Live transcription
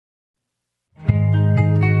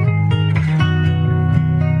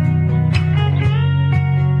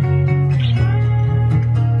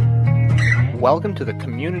Welcome to the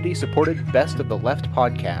community-supported Best of the Left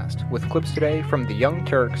podcast, with clips today from The Young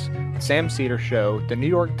Turks, The Sam Cedar Show, The New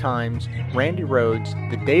York Times, Randy Rhoads,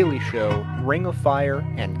 The Daily Show, Ring of Fire,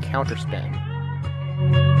 and Counterspin.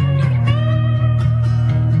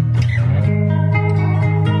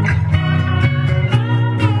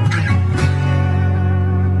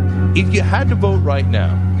 If you had to vote right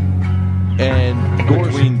now, and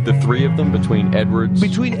between the three of them, between Edwards,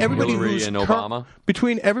 everybody Hillary, and Obama,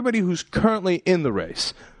 between everybody who's currently in the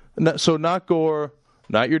race, so not Gore,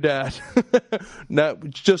 not your dad, not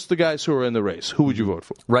just the guys who are in the race, who would you vote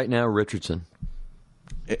for? Right now, Richardson.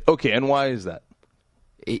 Okay, and why is that?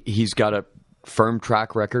 He's got a firm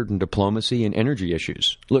track record in diplomacy and energy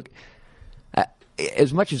issues. Look,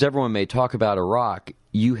 as much as everyone may talk about Iraq,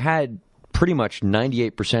 you had pretty much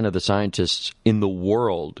 98% of the scientists in the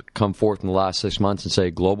world come forth in the last 6 months and say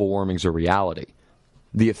global warming is a reality.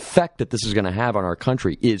 The effect that this is going to have on our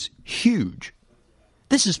country is huge.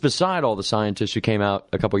 This is beside all the scientists who came out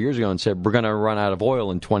a couple years ago and said we're going to run out of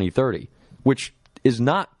oil in 2030, which is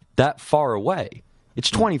not that far away. It's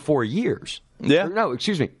 24 years. Yeah. No,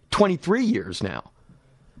 excuse me, 23 years now.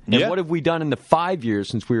 And what have we done in the 5 years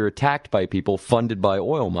since we were attacked by people funded by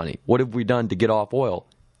oil money? What have we done to get off oil?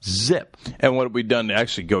 Zip. And what have we done to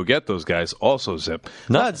actually go get those guys? Also zip.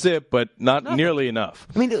 Not zip, but not nearly enough.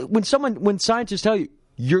 I mean, when scientists tell you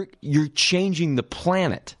you're changing the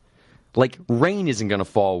planet, like rain isn't going to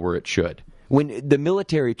fall where it should. When the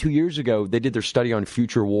military 2 years ago, they did their study on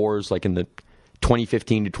future wars, like in the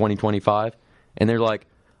 2015 to 2025, and they're like,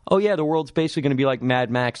 oh yeah, the world's basically going to be like Mad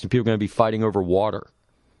Max, and people are going to be fighting over water.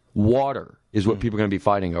 Water is what people are going to be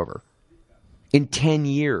fighting over in 10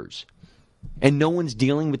 years. And no one's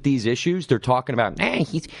dealing with these issues. They're talking about,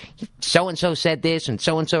 so-and-so said this, and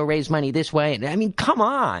so-and-so raised money this way. I mean, come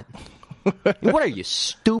on. What are you,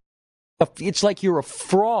 stupid? It's like you're a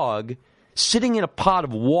frog sitting in a pot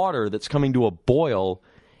of water that's coming to a boil,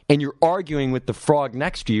 and you're arguing with the frog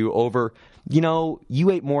next to you over, you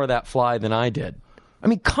ate more of that fly than I did. I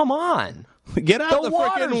mean, come on. Get out of the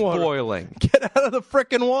frickin' water. Boiling. Get out of the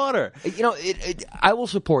frickin' water. I will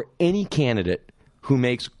support any candidate who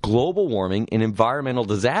makes global warming and environmental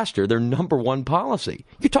disaster their number one policy.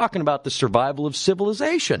 You're talking about the survival of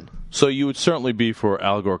civilization. So you would certainly be for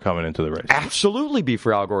Al Gore coming into the race? Absolutely be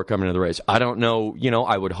for Al Gore coming into the race. I don't know,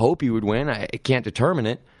 I would hope he would win. I can't determine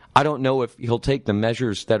it. I don't know if he'll take the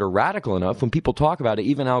measures that are radical enough. When people talk about it,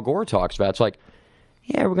 even Al Gore talks about it, it's like,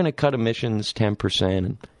 yeah, we're going to cut emissions 10%,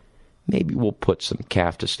 and maybe we'll put some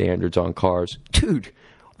CAFTA standards on cars. Dude,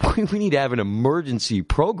 we need to have an emergency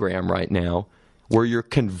program right now where you're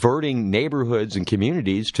converting neighborhoods and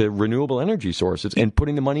communities to renewable energy sources and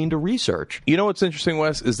putting the money into research. You know what's interesting,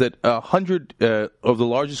 Wes, is that 100 of the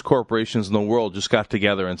largest corporations in the world just got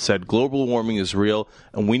together and said global warming is real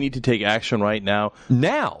and we need to take action right now.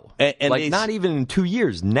 Now. And not even in 2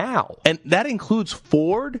 years, now. And that includes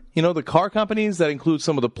Ford, the car companies, that includes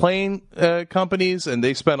some of the plane companies, and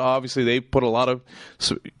they put a lot of,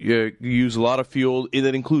 use a lot of fuel.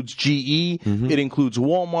 That includes GE, it includes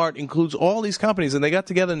Walmart, includes all these companies, and they got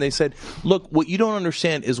together and they said, look, what you don't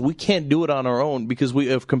understand is we can't do it on our own because we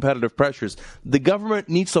have competitive pressures. The government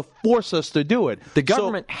needs to force us to do it. The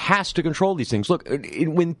government has to control these things. Look,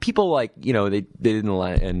 when people they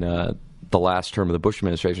didn't the last term of the Bush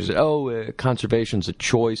administration said, conservation's a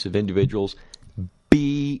choice of individuals.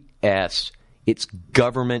 BS. It's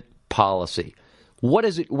government policy. What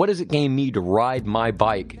does it gain me to ride my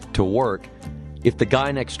bike to work if the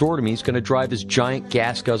guy next door to me is going to drive his giant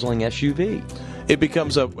gas-guzzling SUV? It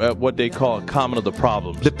becomes what they call a common of the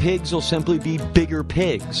problems. The pigs will simply be bigger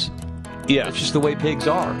pigs. Yeah. That's just the way pigs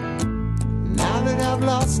are. Now that I've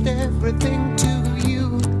lost everything to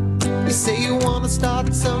you, you say you want to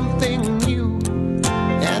start something new,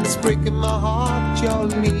 and it's breaking my heart you're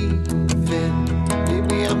leaving.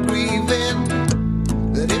 Maybe I'm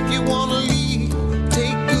grieving, that if you want to leave,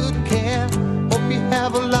 take good care. Hope you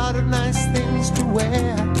have a lot of nice things to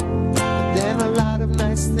wear, but then a lot of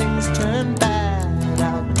nice things turn bad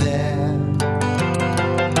out there.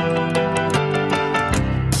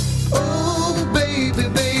 Oh, baby,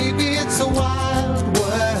 baby, it's a wild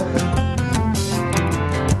world.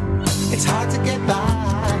 It's hard to get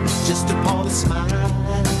by just upon a smile.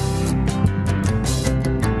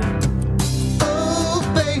 Oh,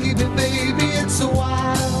 baby, baby, it's a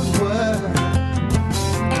wild world.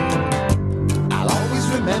 I'll always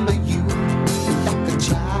remember you like a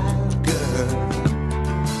child girl.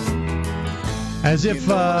 As if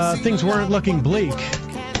things weren't looking bleak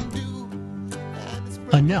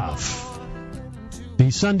enough. The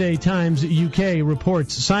The Sunday Times UK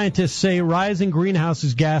reports scientists say rising greenhouse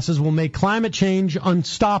gases will make climate change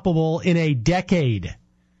unstoppable in a decade.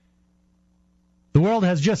 The world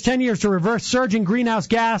has just 10 years to reverse surging greenhouse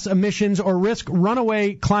gas emissions or risk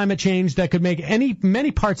runaway climate change that could make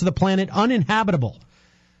many parts of the planet uninhabitable.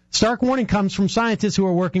 Stark warning comes from scientists who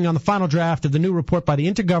are working on the final draft of the new report by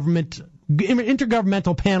the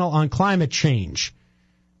Intergovernmental Panel on Climate Change.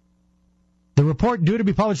 The report, due to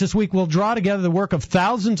be published this week, will draw together the work of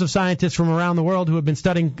thousands of scientists from around the world who have been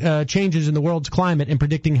studying changes in the world's climate and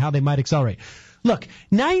predicting how they might accelerate. Look,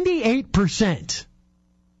 98%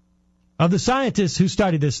 of the scientists who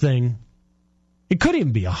study this thing, it could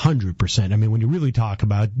even be 100%. I mean, when you really talk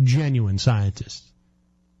about genuine scientists,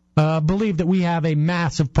 believe that we have a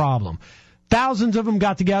massive problem. Thousands of them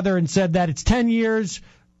got together and said that it's 10 years.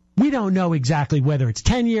 We don't know exactly whether it's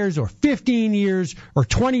 10 years or 15 years or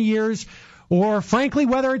 20 years or, frankly,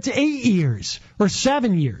 whether it's 8 years or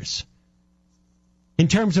 7 years in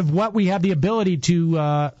terms of what we have the ability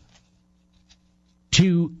to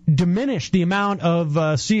diminish the amount of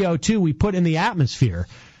CO2 we put in the atmosphere.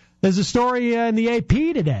 There's a story in the AP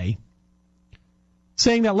today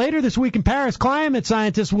saying that later this week in Paris, climate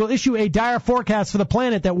scientists will issue a dire forecast for the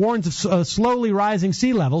planet that warns of slowly rising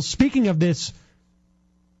sea levels. Speaking of this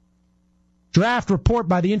draft report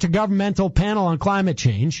by the Intergovernmental Panel on Climate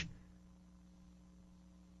Change,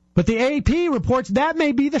 but the AP reports that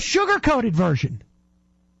may be the sugar-coated version.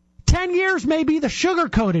 10 years may be the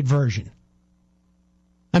sugar-coated version.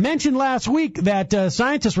 I mentioned last week that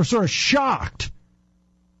scientists were sort of shocked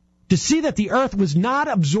to see that the Earth was not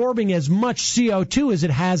absorbing as much CO2 as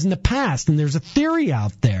it has in the past. And there's a theory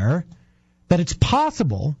out there that it's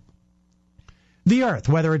possible the Earth,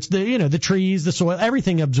 whether it's the trees, the soil,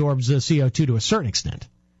 everything absorbs the CO2 to a certain extent,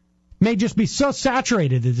 may just be so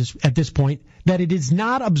saturated at this point that it is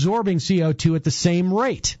not absorbing CO2 at the same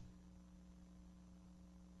rate.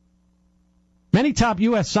 Many top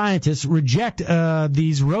U.S. scientists reject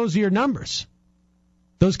these rosier numbers.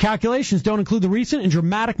 Those calculations don't include the recent and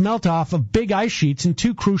dramatic melt-off of big ice sheets in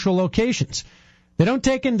two crucial locations. They don't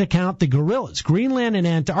take into account the gorillas, Greenland and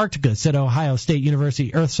Antarctica, said Ohio State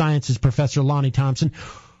University Earth Sciences professor Lonnie Thompson,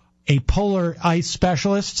 a polar ice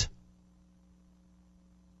specialist.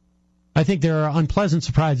 I think there are unpleasant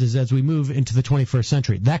surprises as we move into the 21st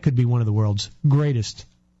century. That could be one of the world's greatest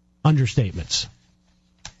understatements.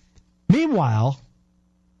 Meanwhile,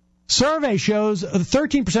 survey shows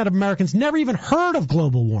 13% of Americans never even heard of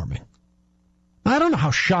global warming. I don't know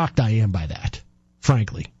how shocked I am by that,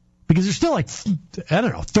 frankly, because there's still 35%,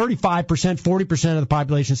 40% of the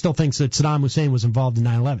population still thinks that Saddam Hussein was involved in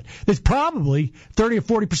 9/11. There's probably 30 or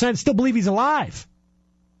 40% that still believe he's alive.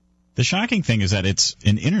 The shocking thing is that it's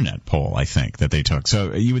an internet poll, I think, that they took.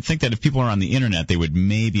 So you would think that if people are on the internet, they would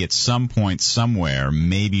maybe at some point somewhere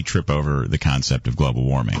maybe trip over the concept of global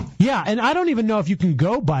warming. Yeah, and I don't even know if you can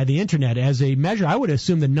go by the internet as a measure. I would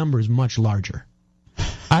assume the number is much larger.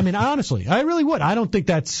 I mean, honestly, I really would. I don't think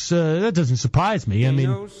that doesn't surprise me. I mean,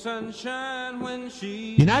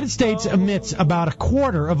 the United States emits about a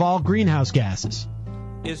quarter of all greenhouse gases.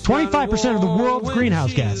 25% of the world's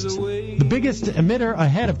greenhouse gases. The biggest emitter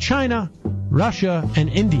ahead of China, Russia, and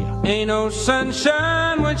India. Ain't no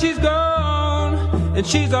sunshine when she's gone, and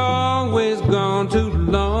she's always gone too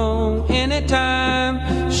long.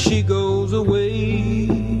 Anytime she goes away,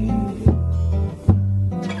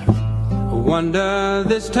 I wonder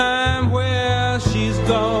this time where she's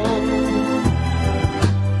gone.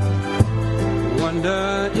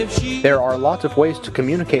 There are lots of ways to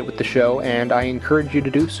communicate with the show, and I encourage you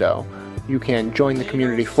to do so. You can join the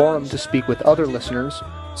community forum to speak with other listeners,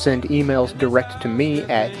 send emails direct to me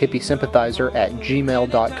at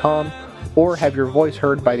hippiesympathizer@gmail.com, or have your voice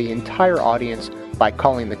heard by the entire audience by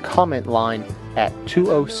calling the comment line at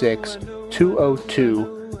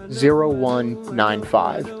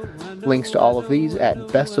 206-202-0195. Links to all of these at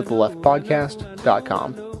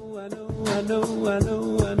bestoftheleftpodcast.com.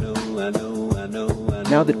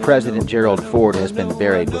 Now that President Gerald Ford has been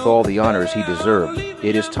buried with all the honors he deserved,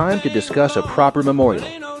 it is time to discuss a proper memorial.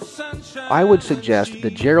 I would suggest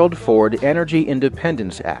the Gerald Ford Energy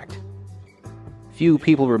Independence Act. Few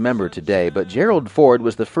people remember today, but Gerald Ford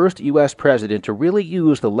was the first U.S. president to really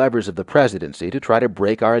use the levers of the presidency to try to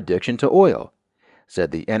break our addiction to oil,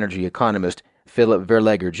 said the energy economist Philip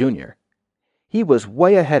Verleger, Jr. He was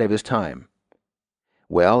way ahead of his time.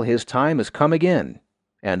 Well, his time has come again,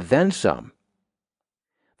 and then some.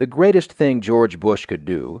 The greatest thing George Bush could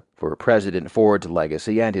do, for President Ford's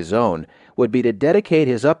legacy and his own, would be to dedicate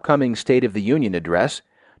his upcoming State of the Union address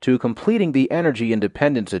to completing the energy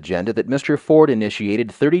independence agenda that Mr. Ford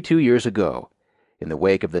initiated 32 years ago. in the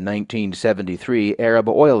wake of the 1973 Arab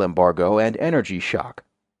oil embargo and energy shock.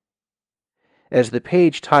 As the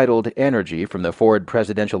page titled Energy from the Ford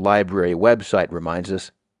Presidential Library website reminds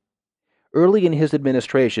us, early in his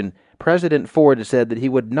administration, President Ford said that he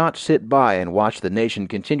would not sit by and watch the nation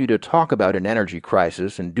continue to talk about an energy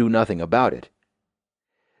crisis and do nothing about it.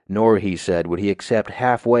 Nor, he said, would he accept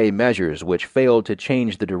halfway measures which failed to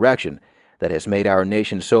change the direction that has made our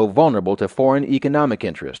nation so vulnerable to foreign economic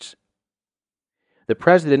interests. The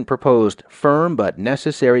President proposed firm but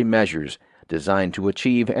necessary measures designed to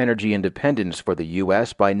achieve energy independence for the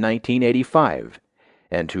U.S. by 1985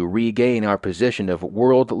 and to regain our position of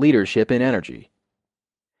world leadership in energy.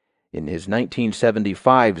 In his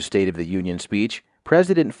 1975 State of the Union speech,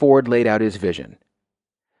 President Ford laid out his vision.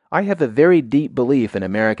 I have a very deep belief in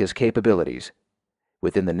America's capabilities.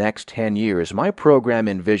 Within the next 10 years, my program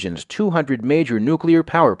envisions 200 major nuclear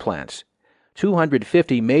power plants,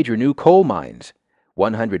 250 major new coal mines,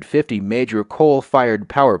 150 major coal-fired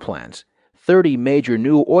power plants, 30 major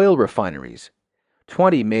new oil refineries,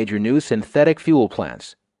 20 major new synthetic fuel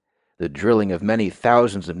plants, the drilling of many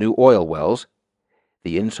thousands of new oil wells,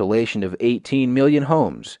 the insulation of 18 million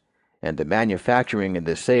homes, and the manufacturing and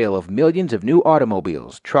the sale of millions of new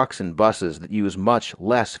automobiles, trucks, and buses that use much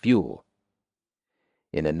less fuel.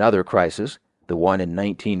 In another crisis, the one in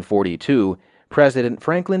 1942, President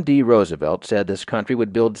Franklin D. Roosevelt said this country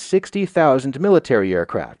would build 60,000 military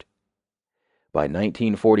aircraft. By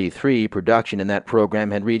 1943, production in that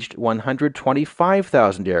program had reached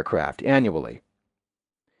 125,000 aircraft annually.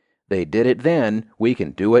 They did it then, we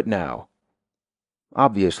can do it now.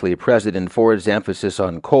 Obviously, President Ford's emphasis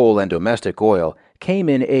on coal and domestic oil came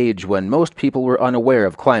in age when most people were unaware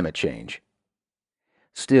of climate change.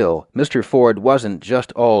 Still, Mr. Ford wasn't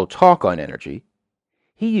just all talk on energy.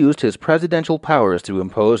 He used his presidential powers to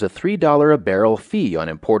impose a $3 a barrel fee on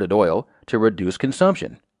imported oil to reduce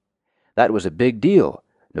consumption. That was a big deal,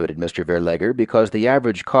 noted Mr. Verleger, because the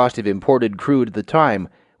average cost of imported crude at the time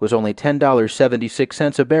was only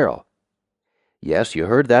 $10.76 a barrel. Yes, you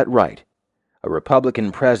heard that right. A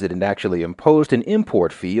Republican president actually imposed an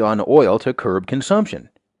import fee on oil to curb consumption.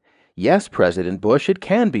 Yes, President Bush, it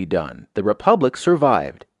can be done. The Republic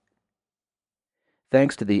survived.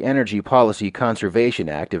 Thanks to the Energy Policy Conservation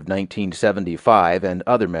Act of 1975 and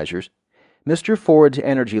other measures, Mr. Ford's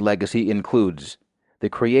energy legacy includes the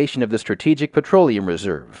creation of the Strategic Petroleum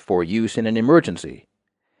Reserve for use in an emergency,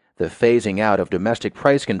 the phasing out of domestic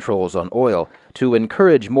price controls on oil to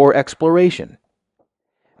encourage more exploration,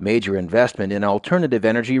 major investment in alternative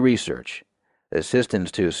energy research, assistance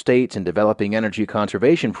to states in developing energy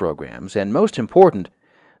conservation programs, and most important,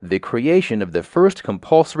 the creation of the first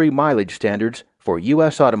compulsory mileage standards for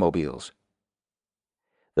U.S. automobiles.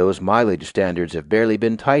 Those mileage standards have barely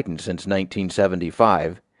been tightened since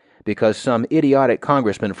 1975 because some idiotic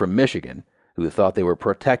congressmen from Michigan, who thought they were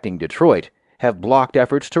protecting Detroit, have blocked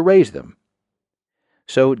efforts to raise them.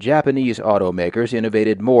 So Japanese automakers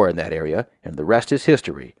innovated more in that area, and the rest is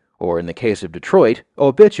history, or in the case of Detroit,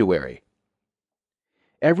 obituary.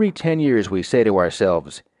 Every 10 years we say to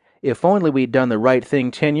ourselves, if only we'd done the right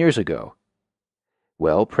thing 10 years ago.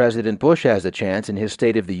 Well, President Bush has a chance in his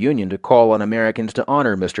State of the Union to call on Americans to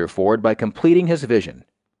honor Mr. Ford by completing his vision.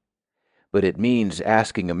 But it means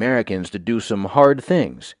asking Americans to do some hard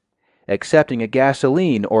things, accepting a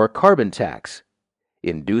gasoline or carbon tax,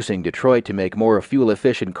 inducing Detroit to make more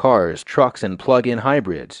fuel-efficient cars, trucks, and plug-in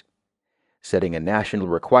hybrids, setting a national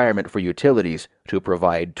requirement for utilities to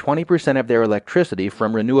provide 20% of their electricity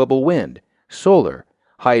from renewable wind, solar,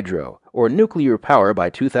 hydro, or nuclear power by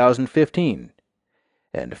 2015,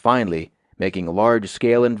 and finally, making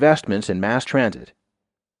large-scale investments in mass transit.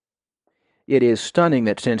 It is stunning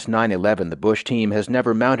that since 9/11 the Bush team has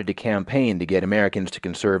never mounted a campaign to get Americans to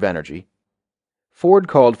conserve energy. Ford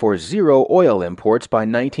called for zero oil imports by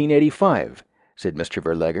 1985, said Mr.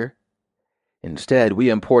 Verleger. Instead, we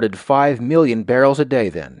imported 5 million barrels a day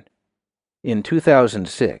then. In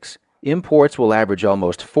 2006, imports will average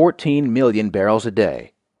almost 14 million barrels a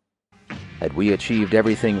day. Had we achieved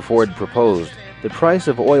everything Ford proposed, the price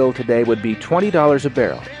of oil today would be $20 a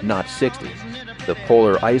barrel, not $60. The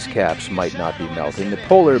polar ice caps might not be melting, the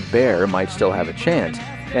polar bear might still have a chance,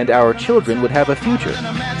 and our children would have a future. But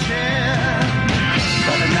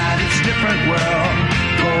tonight it's a different world.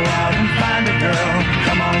 Go out and find a girl.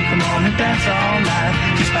 Come on and dance all night.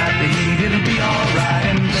 Despite the heat, it'll be alright.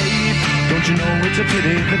 And babe, don't you know it's a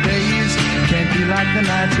pity the days can't be like the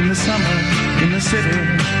nights in the summer, in the city,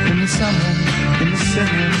 in the summer, in the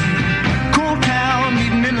city. Cool town, a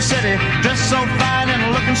meeting in the city, dressed so fine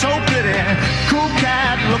and looking so pretty. Cool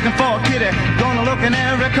cat looking for a kitty, gonna look in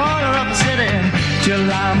every corner of the city. Till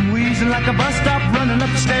I'm wheezing like a bus stop, running up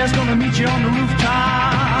the stairs, gonna meet you on the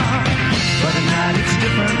rooftop. But at night it's a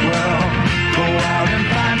different world. Go out and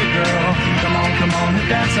find a girl. Come on and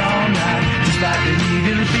dance all night. Just like the heat,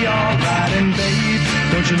 it'll be alright. And babe,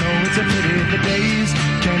 don't you know it's a pity the days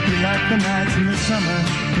can't be like the nights in the summer,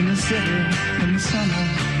 in the city, in the summer,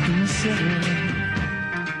 in the city.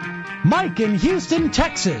 Mike in Houston,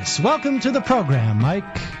 Texas. Welcome to the program,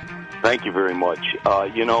 Mike. Thank you very much.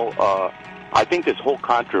 I think this whole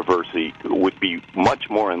controversy would be much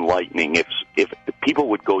more enlightening if people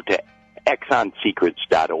would go to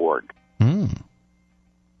ExxonSecrets.org.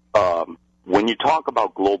 When you talk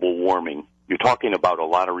about global warming, you're talking about a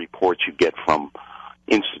lot of reports you get from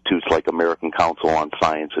institutes like American Council on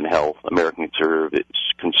Science and Health, American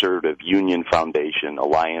Conservative Union Foundation,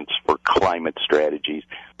 Alliance for Climate Strategies.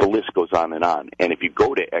 The list goes on. And if you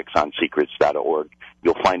go to ExxonSecrets.org,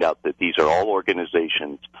 you'll find out that these are all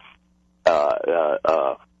organizations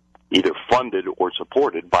either funded or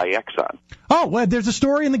supported by Exxon. Oh, well, there's a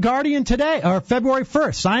story in The Guardian today, or February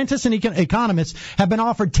 1st. Scientists and economists have been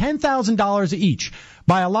offered $10,000 each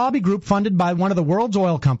by a lobby group funded by one of the world's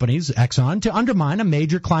oil companies, Exxon, to undermine a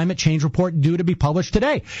major climate change report due to be published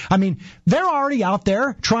today. I mean, they're already out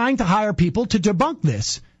there trying to hire people to debunk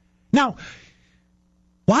this. Now,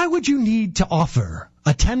 why would you need to offer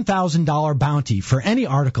a $10,000 bounty for any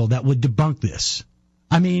article that would debunk this?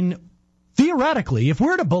 I mean, theoretically, if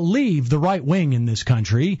we're to believe the right wing in this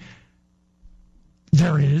country,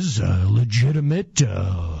 there is a legitimate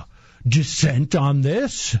dissent on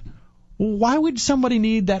this. Why would somebody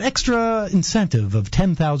need that extra incentive of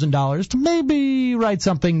 $10,000 to maybe write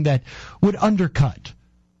something that would undercut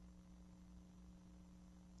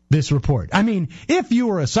this report? I mean, if you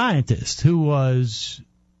were a scientist who was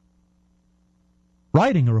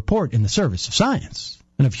writing a report in the service of science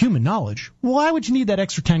and of human knowledge, why would you need that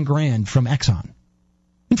extra $10,000 from Exxon?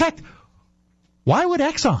 In fact, why would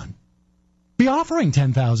Exxon be offering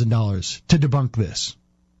 $10,000 to debunk this?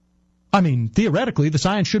 I mean, theoretically, the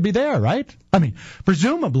science should be there, right? I mean,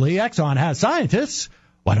 presumably Exxon has scientists.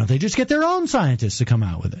 Why don't they just get their own scientists to come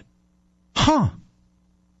out with it? Huh.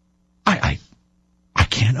 I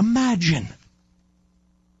can't imagine.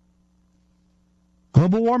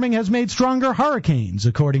 Global warming has made stronger hurricanes,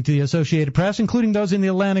 according to the Associated Press, including those in the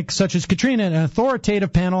Atlantic, such as Katrina. An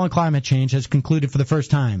authoritative panel on climate change has concluded for the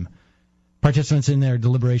first time. Participants in their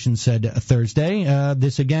deliberations said Thursday.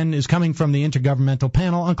 This, again, is coming from the Intergovernmental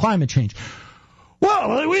Panel on Climate Change.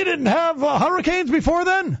 Well, we didn't have hurricanes before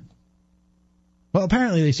then? Well,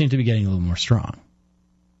 apparently they seem to be getting a little more strong.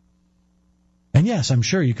 And yes, I'm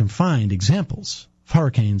sure you can find examples of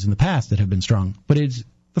hurricanes in the past that have been strong, but it's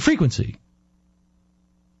the frequency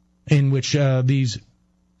in which these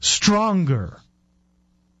stronger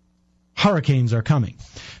hurricanes are coming.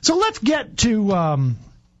 So let's get to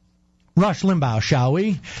Rush Limbaugh, shall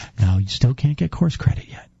we? No, you still can't get course credit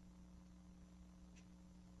yet.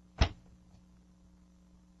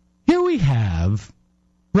 Here we have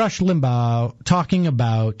Rush Limbaugh talking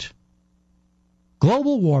about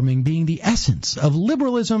global warming being the essence of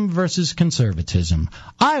liberalism versus conservatism.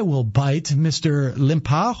 I will bite Mr.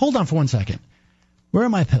 Limbaugh. Hold on for 1 second. Where are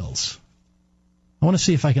my pills? I want to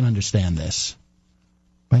see if I can understand this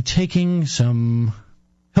by taking some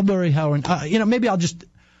Hillbilly Howard. Maybe I'm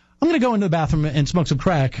going to go into the bathroom and smoke some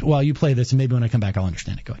crack while you play this, and maybe when I come back I'll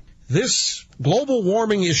understand it. Go ahead. This global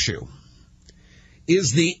warming issue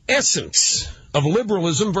is the essence of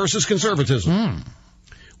liberalism versus conservatism,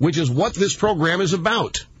 which is what this program is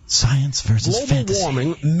about. Science versus global fantasy.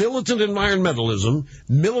 Warming, militant environmentalism,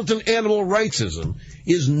 militant animal rightsism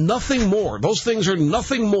is nothing more. Those things are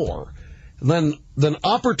nothing more than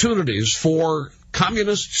opportunities for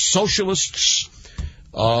communists, socialists,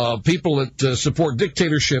 people that support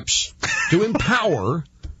dictatorships to empower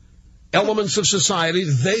elements of society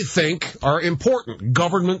they think are important.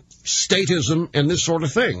 Government, statism, and this sort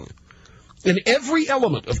of thing. And every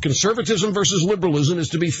element of conservatism versus liberalism is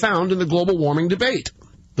to be found in the global warming debate.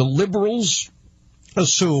 The liberals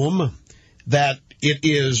assume that it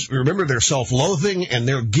is, remember, their self-loathing and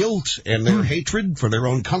their guilt and their hatred for their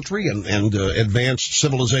own country and advanced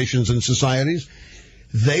civilizations and societies.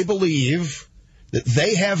 They believe that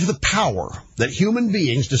they have the power, that human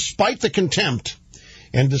beings, despite the contempt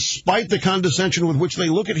and despite the condescension with which they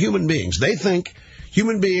look at human beings, they think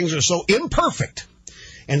human beings are so imperfect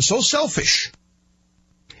and so selfish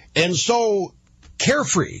and so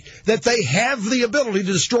carefree that they have the ability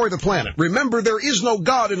to destroy the planet. Remember, there is no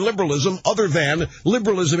God in liberalism other than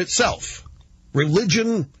liberalism itself.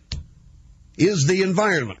 Religion is the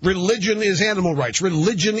environment. Religion is animal rights.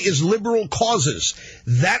 Religion is liberal causes.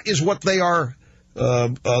 That is what they are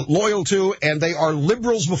loyal to, and they are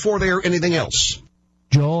liberals before they are anything else.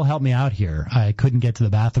 Joel, help me out here. I couldn't get to the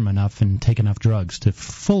bathroom enough and take enough drugs to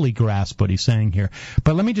fully grasp what he's saying here.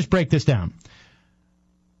 But let me just break this down.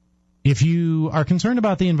 If you are concerned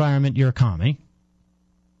about the environment, you're a commie.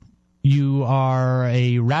 You are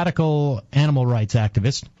a radical animal rights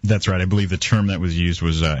activist. That's right. I believe the term that was used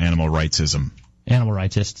was animal rightsism. Animal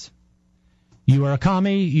rightsists. You are a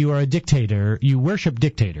commie. You are a dictator. You worship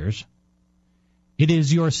dictators. It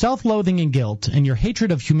is your self-loathing and guilt and your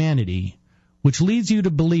hatred of humanity which leads you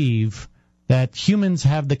to believe that humans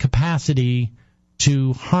have the capacity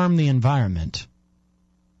to harm the environment.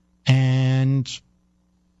 And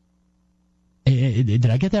did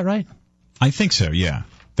I get that right? I think so, yeah.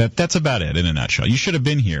 That's about it in a nutshell. You should have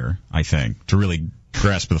been here, I think, to really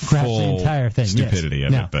grasp the full entire thing, stupidity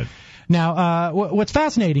of it. But now, what's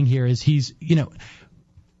fascinating here is he's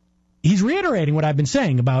reiterating what I've been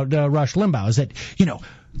saying about Rush Limbaugh, is that,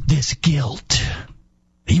 this guilt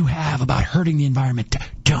you have about hurting the environment,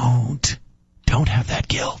 don't have that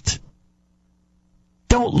guilt.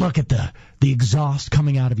 Don't look at the exhaust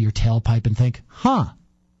coming out of your tailpipe and think,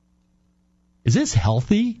 is this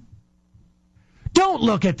healthy? Don't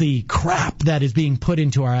look at the crap that is being put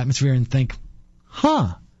into our atmosphere and think,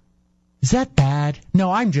 is that bad?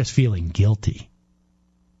 No, I'm just feeling guilty.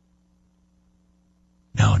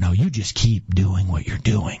 No, you just keep doing what you're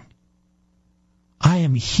doing. I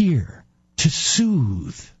am here to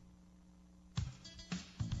soothe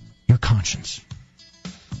your conscience.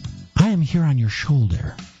 I am here on your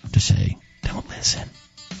shoulder to say, don't listen.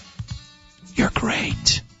 You're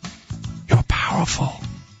great. You're powerful.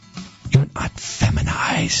 You're not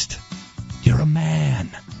feminized. You're a man.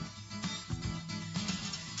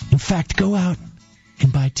 In fact, go out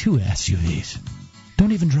and buy 2 SUVs.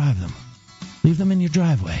 Don't even drive them. Leave them in your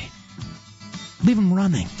driveway. Leave them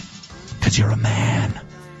running, because you're a man.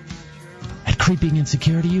 That creeping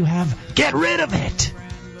insecurity you have, get rid of it.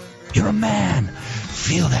 You're a man.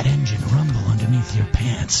 Feel that engine rumble underneath your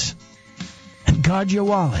pants. And guard your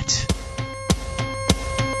wallet.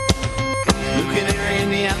 Looking her in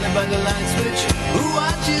the alley by the light switch, who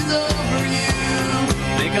watches over you?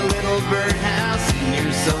 Make a little birdhouse in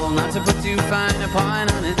your soul, not to put too fine a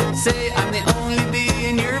point on it. Say I'm the only bee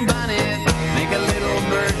in your bonnet. Make a little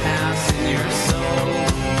birdhouse in your soul.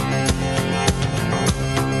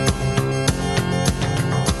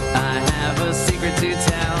 I have a secret to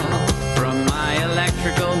tell from my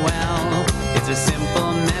electrical well. It's a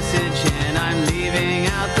simple message and I'm leaving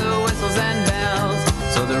out the whistles and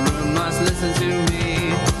bells. So the room must listen to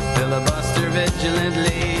me, filibuster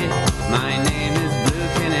vigilantly. My name is Blue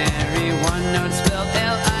Canary, one note spelled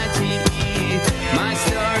L-I-T-E. My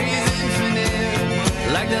story's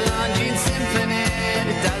infinite, like the Longines Symphony.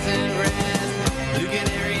 It doesn't rest. Blue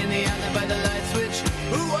Canary in the alley by the light switch,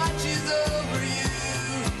 who watches over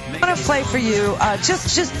you. I want to play for you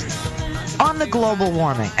just on the global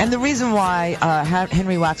warming. And the reason why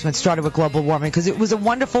Henry Waxman started with global warming, because it was a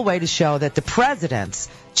wonderful way to show that the president's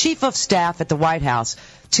chief of staff at the White House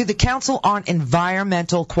to the Council on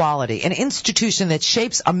Environmental Quality, an institution that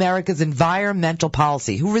shapes America's environmental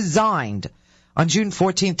policy, who resigned on June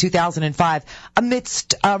 14, 2005,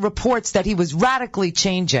 amidst reports that he was radically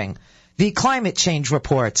changing the climate change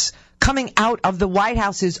reports coming out of the White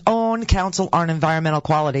House's own Council on Environmental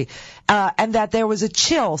Quality, and that there was a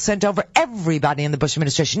chill sent over everybody in the Bush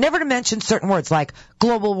administration, never to mention certain words like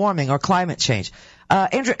global warming or climate change.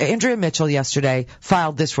 Andrea Mitchell yesterday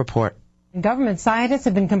filed this report. Government scientists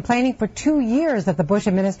have been complaining for 2 years that the Bush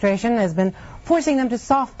administration has been forcing them to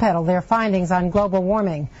soft pedal their findings on global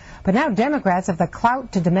warming. But now Democrats have the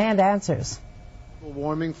clout to demand answers.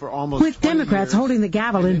 With Democrats holding the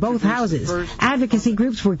gavel in both houses, advocacy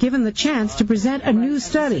groups were given the chance to present a new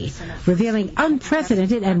study revealing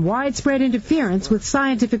unprecedented and widespread interference with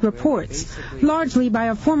scientific reports, largely by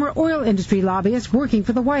a former oil industry lobbyist working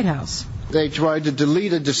for the White House. They tried to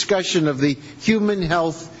delete a discussion of the human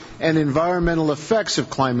health and environmental effects of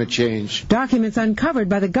climate change. Documents uncovered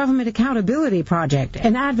by the Government Accountability Project,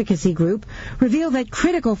 an advocacy group, reveal that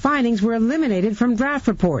critical findings were eliminated from draft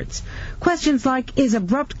reports. Questions like, is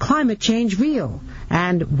abrupt climate change real?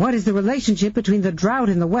 And what is the relationship between the drought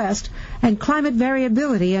in the West and climate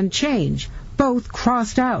variability and change? Both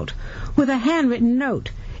crossed out. With a handwritten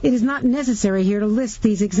note, it is not necessary here to list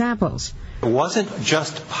these examples. It wasn't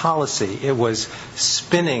just policy, it was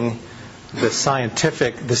spinning the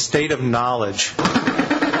state of knowledge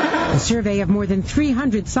A survey of more than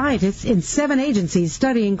 300 scientists in 7 agencies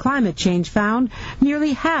studying climate change found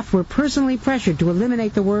nearly half were personally pressured to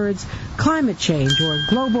eliminate the words climate change or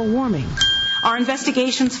global warming. Our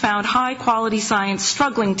investigations found high-quality science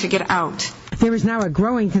struggling to get out. There is now a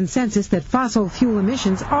growing consensus that fossil fuel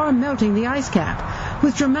emissions are melting the ice cap,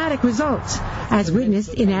 with dramatic results, as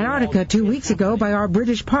witnessed in Antarctica 2 weeks ago by our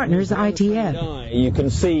British partners, ITN. You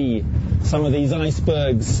can see some of these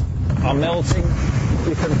icebergs are melting.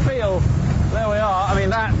 You can feel, there we are,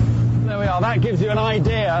 there we are, that gives you an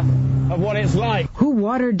idea of what it's like. Who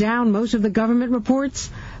watered down most of the government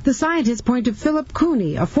reports? The scientists point to Philip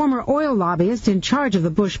Cooney, a former oil lobbyist in charge of the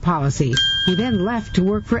Bush policy, who then left to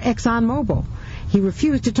work for ExxonMobil. He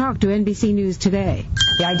refused to talk to NBC News Today.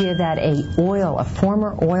 The idea that a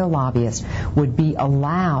former oil lobbyist would be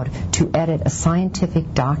allowed to edit a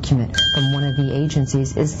scientific document from one of the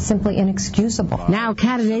agencies is simply inexcusable. Now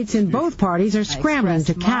candidates in both parties are scrambling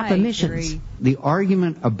to cap emissions. The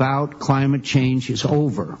argument about climate change is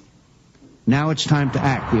over. Now it's time to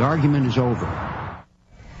act. The argument is over.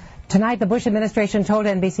 Tonight, the Bush administration told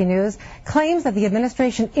NBC News claims that the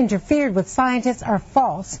administration interfered with scientists are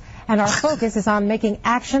false, and our focus is on making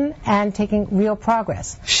action and taking real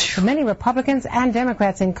progress. But many Republicans and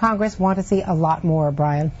Democrats in Congress want to see a lot more,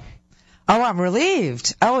 Brian. Oh, I'm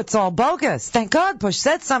relieved. Oh, it's all bogus. Thank God Bush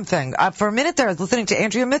said something. For a minute there, I was listening to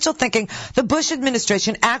Andrea Mitchell thinking the Bush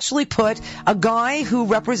administration actually put a guy who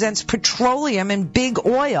represents petroleum and big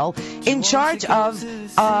oil in charge of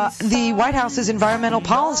the White House's Environmental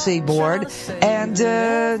Policy Board. And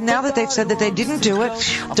now that they've said that they didn't do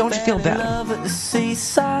it, don't you feel better?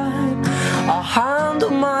 I'll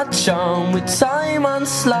handle my charm with time and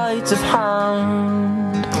sleight of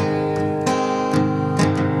hand.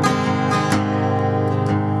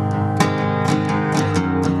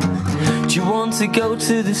 Do you want to go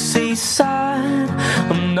to the seaside?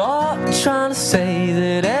 I'm not trying to say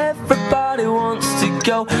that everybody wants to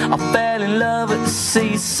go. I fell in love at the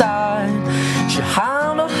seaside. She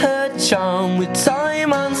handled her charm with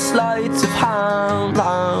time and sleight of hand.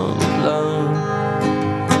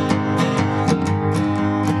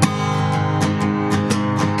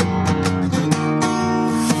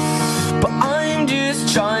 But I'm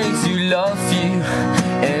just trying to love you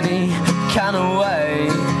any kind of way.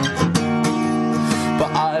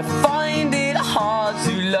 But I find it hard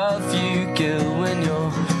to love you, girl, when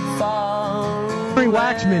you're far away. Henry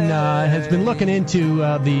Waxman has been looking into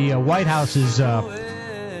the White House's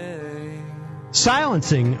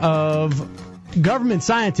silencing of government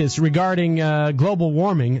scientists regarding global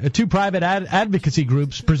warming. 2 private advocacy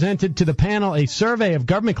groups presented to the panel a survey of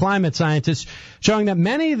government climate scientists showing that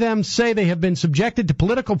many of them say they have been subjected to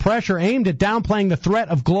political pressure aimed at downplaying the threat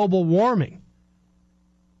of global warming.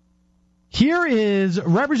 Here is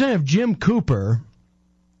Representative Jim Cooper.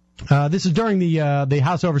 This is during the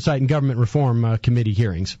House Oversight and Government Reform Committee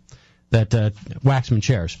hearings that Waxman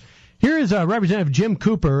chairs. Here is Representative Jim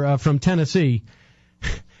Cooper from Tennessee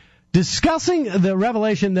discussing the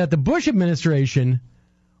revelation that the Bush administration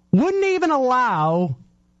wouldn't even allow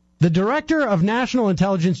the Director of National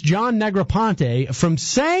Intelligence, John Negroponte, from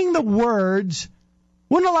saying the words,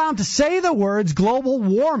 wouldn't allow him to say the words global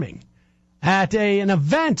warming at an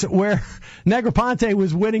event where Negroponte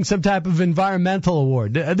was winning some type of environmental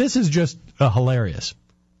award. This is just hilarious.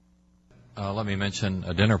 Let me mention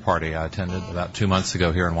a dinner party I attended about 2 months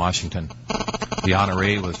ago here in Washington. The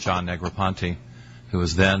honoree was John Negroponte, who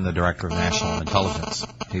was then the Director of National Intelligence.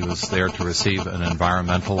 He was there to receive an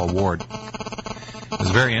environmental award. It was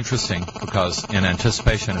very interesting because in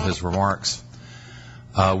anticipation of his remarks,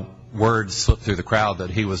 words slipped through the crowd that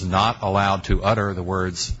he was not allowed to utter the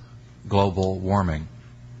words global warming,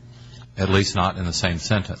 at least not in the same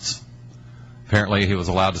sentence. Apparently he was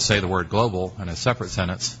allowed to say the word global in a separate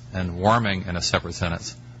sentence and warming in a separate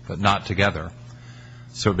sentence, but not together.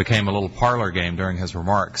 So it became a little parlor game during his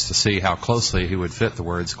remarks to see how closely he would fit the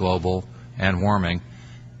words global and warming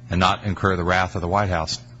and not incur the wrath of the White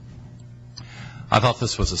House. I thought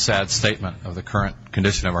this was a sad statement of the current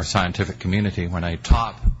condition of our scientific community when a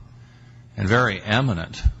top and very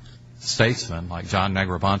eminent statesman like John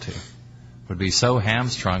Negroponte would be so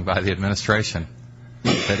hamstrung by the administration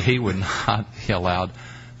that he would not be allowed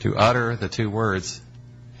to utter the 2 words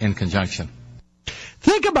in conjunction.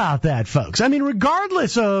 Think about that, folks. I mean,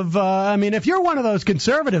 regardless of, if you're one of those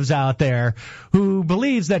conservatives out there who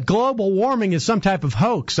believes that global warming is some type of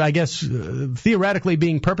hoax, I guess, theoretically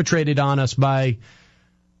being perpetrated on us by,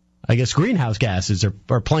 greenhouse gases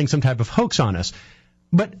or playing some type of hoax on us.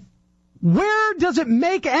 But where does it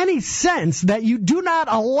make any sense that you do not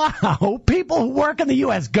allow people who work in the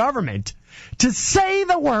U.S. government to say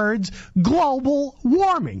the words global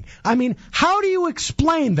warming. I mean, how do you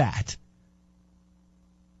explain that?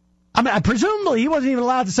 I mean, presumably he wasn't even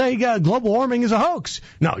allowed to say global warming is a hoax.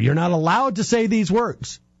 No, you're not allowed to say these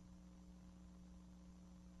words.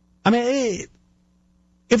 I mean,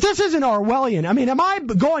 if this isn't Orwellian, I mean, am I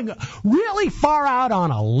going really far out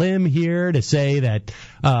on a limb here to say that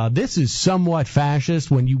this is somewhat fascist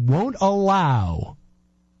when you won't allow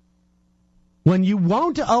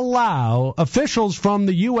officials from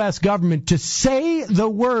the U.S. government to say the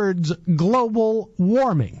words global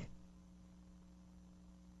warming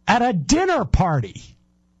at a dinner party?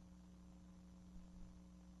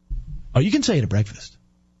 Oh, you can say it at breakfast.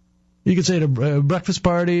 You can say it at a breakfast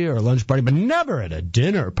party or a lunch party, but never at a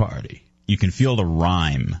dinner party. You can feel the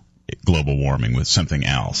rhyme global warming with something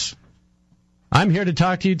else. I'm here to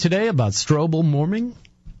talk to you today about Strobel warming.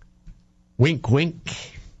 Wink, wink.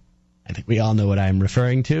 I think we all know what I'm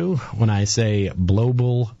referring to when I say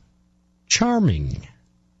global charming.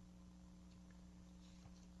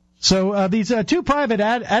 So these two private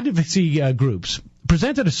advocacy groups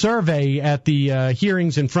presented a survey at the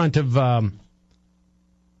hearings in front of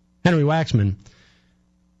Henry Waxman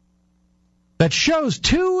that shows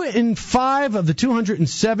 2 out of 5 of the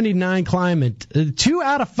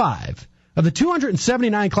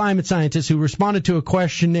 279 climate scientists who responded to a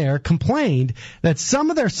questionnaire complained that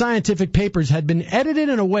some of their scientific papers had been edited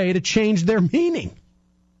in a way to change their meaning.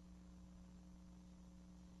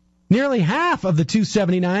 Nearly half of the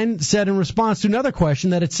 279 said in response to another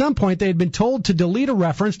question that at some point they had been told to delete a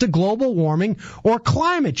reference to global warming or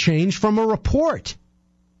climate change from a report.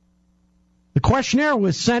 The questionnaire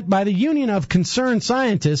was sent by the Union of Concerned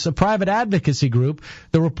Scientists, a private advocacy group.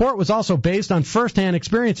 The report was also based on first-hand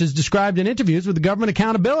experiences described in interviews with the Government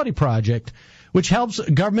Accountability Project, which helps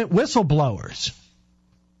government whistleblowers.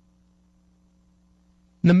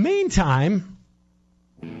 In the meantime,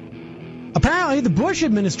 apparently the Bush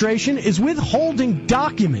administration is withholding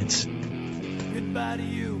documents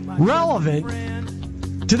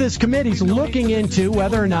relevant to this committee's looking into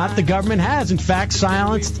whether or not the government has, in fact,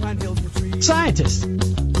 silenced scientists.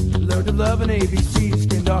 Learn to love an ABC,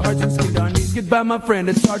 skinned our hearts and skinned our knees. Goodbye, my friend,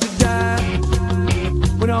 it's hard to die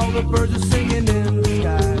when all the birds are singing in the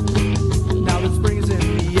sky. Now the spring is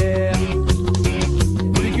in the air,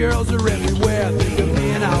 pretty girls are everywhere. Think of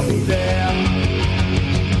me and I'll be there.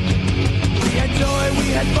 We had joy,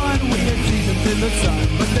 we had fun, we had seasons in the sun,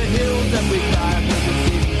 but the hills that we climbed were the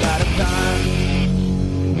seasons out of time.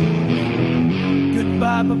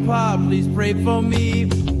 Goodbye, Papa, please pray for me.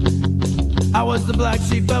 I was the black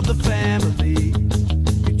sheep of the family.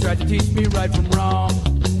 You tried to teach me right from wrong.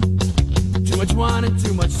 Too much wine and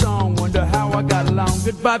too much song. Wonder how I got along.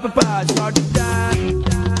 Goodbye, Papa, it's hard to die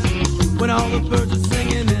when all the birds are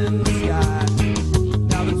singing in the sky.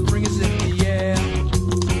 Now the spring is in the air.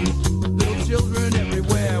 Little children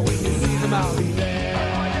everywhere. We can see them out there.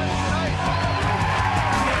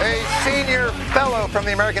 A senior fellow from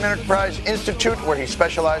the American Enterprise Institute, where he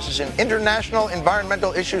specializes in international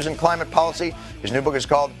environmental issues and climate policy. His new book is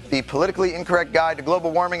called The Politically Incorrect Guide to Global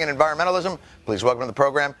Warming and Environmentalism. Please welcome to the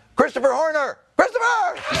program, Christopher Horner.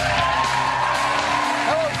 Christopher!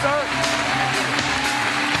 Hello, sir.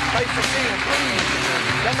 Nice to see you. Please.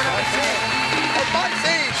 Come and have a seat. That's my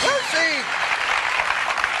seat. Your seat.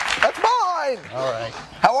 That's mine. All right.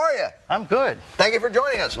 How are you? I'm good. Thank you for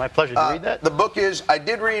joining us. My pleasure. To read that? The book is, I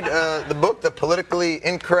did read the book, The Politically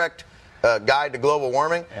Incorrect Guide to Global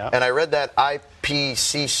Warming, and I read that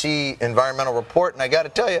IPCC environmental report, and I got to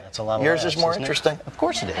tell you, yours is more interesting. Of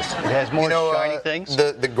course it is. It has more shiny things.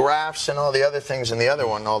 The graphs and all the other things in the other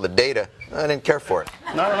one, all the data, I didn't care for it.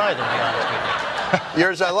 Not either, to be honest with you.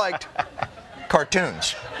 Yours I liked.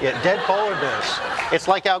 Cartoons. Yeah, dead polar bears. It's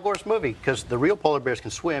like Al Gore's movie, because the real polar bears can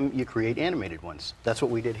swim, you create animated ones. That's what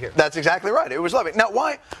we did here. That's exactly right. It was lovely. Now,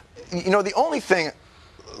 why, the only thing,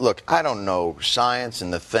 look, I don't know science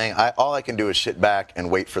and the thing. All I can do is sit back and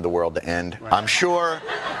wait for the world to end. Right. I'm sure,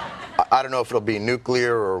 I don't know if it'll be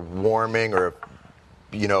nuclear or warming or,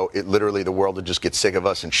 it literally the world will just get sick of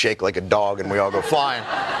us and shake like a dog and we all go flying.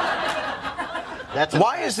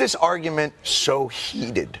 Why is this argument so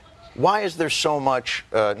heated? Why is there so much,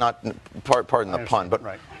 pardon the pun, but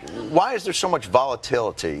why is there so much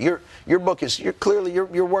volatility? Your book is,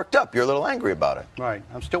 you're worked up. You're a little angry about it. Right.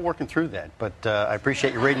 I'm still working through that, but I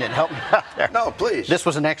appreciate you reading it and helping me out there. No, please. This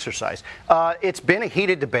was an exercise. It's been a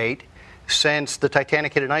heated debate since the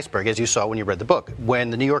Titanic hit an iceberg, as you saw when you read the book, when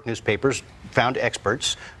the New York newspapers found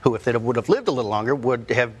experts who, if they would have lived a little longer, would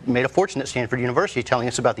have made a fortune at Stanford University telling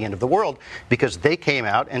us about the end of the world, because they came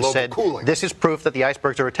out and said, this is proof that the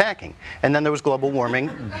icebergs are attacking. And then there was global warming,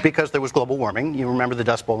 because there was global warming. You remember the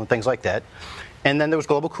Dust Bowl and things like that. And then there was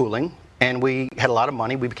global cooling, and we had a lot of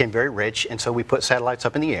money. We became very rich, and so we put satellites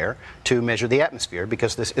up in the air to measure the atmosphere,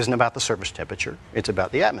 because this isn't about the surface temperature, it's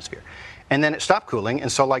about the atmosphere. And then it stopped cooling,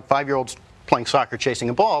 and so like 5-year-olds playing soccer chasing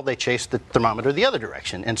a ball, they chased the thermometer the other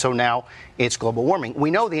direction. And so now it's global warming.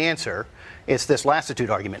 We know the answer. It's this lassitude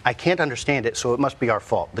argument. I can't understand it, so it must be our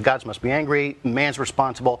fault. The gods must be angry, man's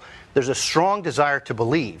responsible. There's a strong desire to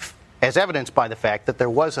believe, as evidenced by the fact that there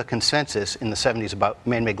was a consensus in the 70s about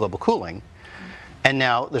man-made global cooling, and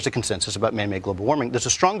now there's a consensus about man-made global warming. There's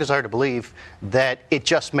a strong desire to believe that it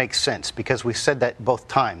just makes sense, because we said that both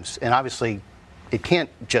times. And obviously, it can't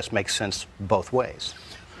just make sense both ways.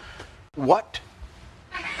 What?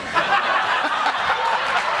 All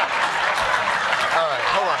right,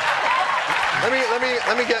 hold on.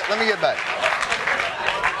 Let me get back.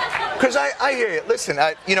 Because I hear you. Listen,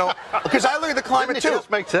 because I look at the climate too.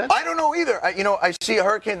 Just make sense? I don't know either. I see a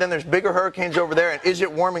hurricane, then there's bigger hurricanes over there, and is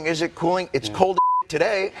it warming? Is it cooling? It's cold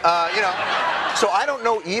today. So I don't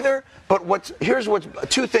know either. But here's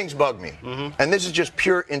what two things bug me, and this is just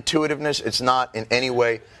pure intuitiveness. It's not in any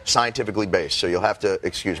way scientifically based. So you'll have to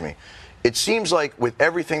excuse me. It seems like with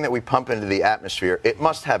everything that we pump into the atmosphere, it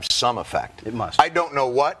must have some effect. It must. I don't know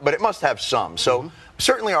what, but it must have some. So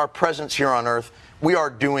certainly our presence here on Earth, we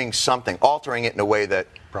are doing something, altering it in a way that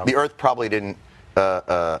the Earth probably didn't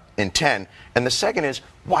intend. And the second is,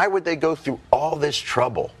 why would they go through all this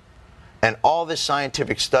trouble and all this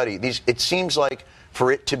scientific study? It seems like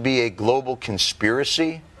for it to be a global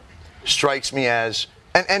conspiracy strikes me as,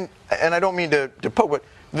 and I don't mean to poke, but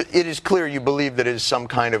it is clear you believe that it is some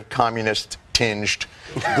kind of communist-tinged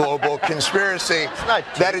global conspiracy.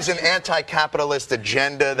 That is an anti-capitalist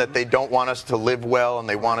agenda, that they don't want us to live well and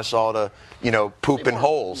they want us all to, poop in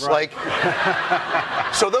holes. Right.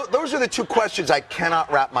 So those are the two questions I cannot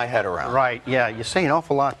wrap my head around. Right, yeah, you say an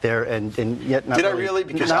awful lot there, and yet not Did really. I really?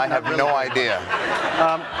 Because I have no idea.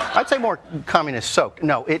 I'd say more communist-soaked.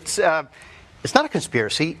 No, it's not a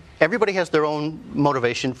conspiracy. Everybody has their own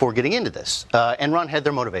motivation for getting into this. Enron had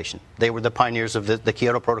their motivation. They were the pioneers of the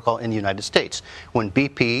Kyoto Protocol in the United States. When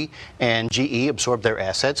BP and GE absorbed their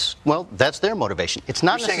assets, well, that's their motivation. It's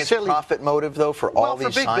not necessarily... You're saying it's profit motive, though, for all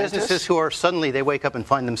these big scientists? Businesses who are suddenly, they wake up and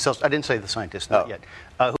find themselves, I didn't say the scientists, not yet,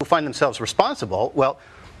 who find themselves responsible, well,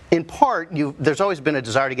 in part, there's always been a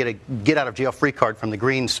desire to get a get-out-of-jail-free card from the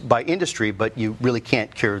Greens by industry, but you really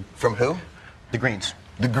can't cure... From who? The Greens.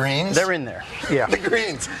 The Greens? They're in there. Yeah. The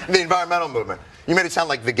Greens, the environmental movement. You made it sound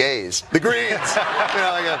like the gays. The Greens.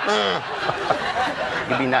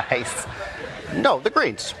 You'd be nice. No, the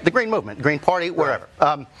Greens. The Green movement. Green Party, wherever.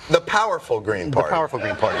 The powerful Green Party. The powerful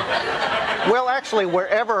Green Party. Well, actually,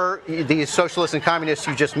 wherever these socialists and communists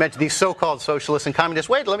you just mentioned, these so-called socialists and communists,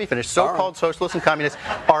 wait, let me finish. So-called socialists and communists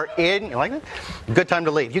are in, you like that? Good time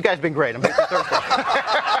to leave. You guys have been great. I'm back to Thursday.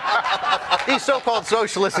 These so-called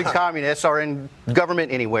socialists and communists are in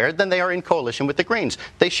government anywhere, then they are in coalition with the Greens.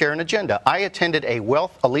 They share an agenda. I attended a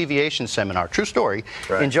wealth alleviation seminar, true story,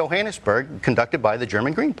 in Johannesburg, conducted by the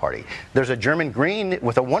German Green Party. There's a German Green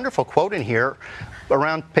with a wonderful quote in here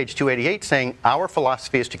around page 288 saying, our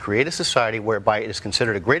philosophy is to create a society whereby it is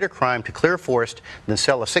considered a greater crime to clear a forest than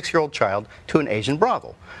sell a 6-year-old child to an Asian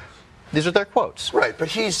brothel. These are their quotes. Right, but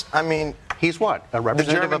he's what? A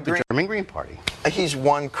representative of the German Green Party. He's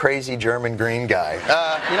one crazy German Green guy.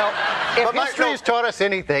 If history has taught us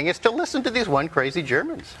anything, it's to listen to these one crazy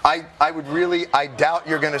Germans. I doubt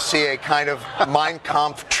you're going to see a kind of Mein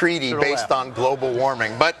Kampf treaty based on global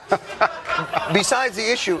warming. But besides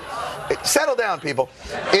the issue, settle down, people.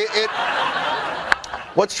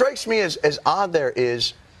 What strikes me as odd there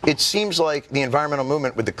is it seems like the environmental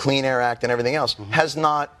movement with the Clean Air Act and everything else has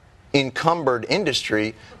not encumbered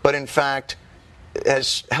industry, but in fact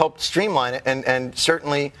has helped streamline it. And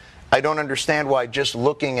certainly I don't understand why just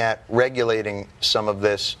looking at regulating some of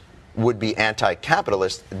this would be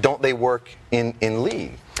anti-capitalist. Don't they work in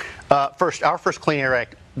league? Our first Clean Air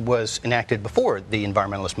Act was enacted before the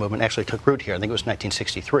environmentalist movement actually took root here. I think it was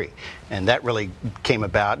 1963. And that really came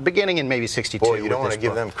about beginning in maybe 62. Boy, you don't want to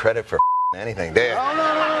give them credit for anything, do you?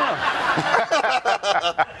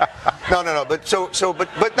 No. No. But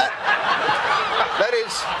that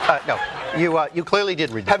is no. You clearly did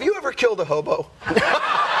read that. Have you ever killed a hobo? A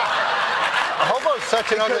hobo's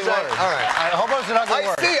such an ugly word. All right. Hobo's an ugly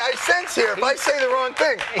word. I sense here, if I say the wrong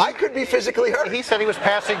thing, I could be physically hurt. He said he was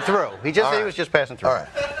passing through. He was just passing through. All right.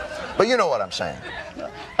 But you know what I'm saying.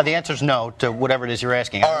 The answer's no to whatever it is you're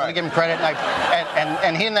asking. I want to give him credit,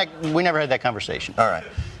 and he and that, we never had that conversation. All right.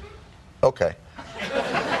 Okay.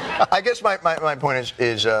 I guess my point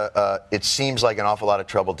is it seems like an awful lot of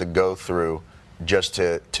trouble to go through just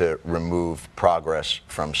to remove progress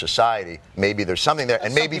from society. Maybe there's something there,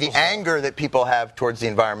 and maybe the anger that people have towards the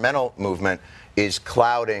environmental movement is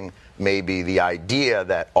clouding maybe the idea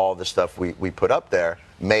that all the stuff we put up there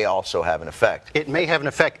may also have an effect. It may have an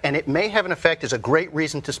effect, and it may have an effect is a great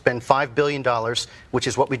reason to spend $5 billion, which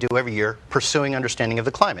is what we do every year, pursuing understanding of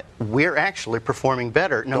the climate. We're actually performing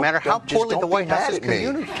better, no matter how poorly the White House is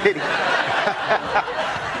communicating.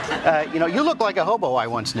 You look like a hobo I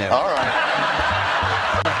once knew. All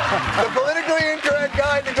right. The politically incorrect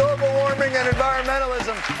guide to global warming and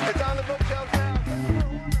environmentalism. It's on the bookshelf now.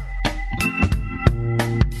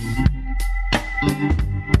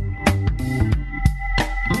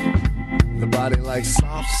 The body like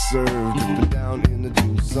soft serve, dripping down in the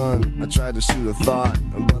June sun. I tried to shoot a thought,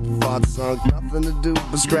 but the thought sunk. Nothing to do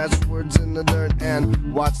but scratch words in the dirt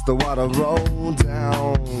and watch the water roll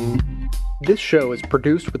down. This show is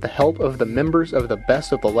produced with the help of the members of the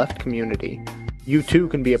Best of the Left community. You too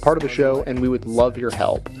can be a part of the show, and we would love your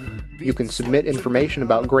help. You can submit information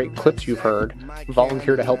about great clips you've heard,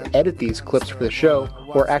 volunteer to help edit these clips for the show,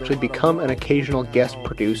 or actually become an occasional guest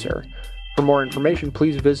producer. For more information,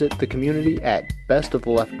 please visit the community at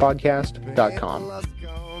bestoftheleftpodcast.com.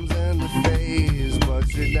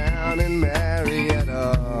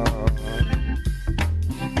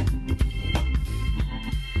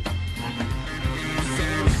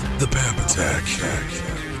 The Pap Attack.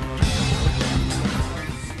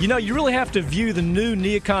 You know, you really have to view the new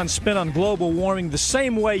neocon spin on global warming the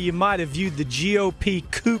same way you might have viewed the GOP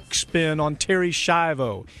kook spin on Terry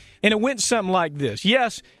Schiavo. And it went something like this.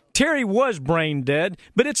 Yes, Terry was brain dead,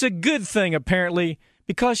 but it's a good thing, apparently,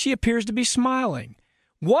 because she appears to be smiling.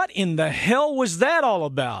 What in the hell was that all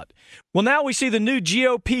about? Well, now we see the new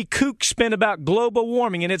GOP kook spin about global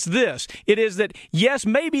warming, and it's this. It is that, yes,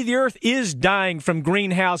 maybe the Earth is dying from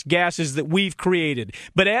greenhouse gases that we've created,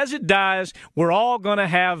 but as it dies, we're all going to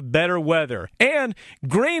have better weather. And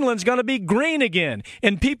Greenland's going to be green again,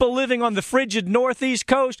 and people living on the frigid northeast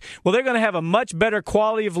coast, well, they're going to have a much better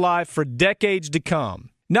quality of life for decades to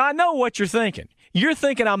come. Now, I know what you're thinking. You're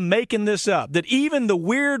thinking I'm making this up, that even the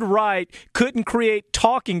weird right couldn't create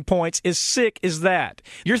talking points as sick as that.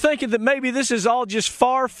 You're thinking that maybe this is all just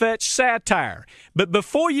far-fetched satire. But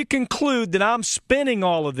before you conclude that I'm spinning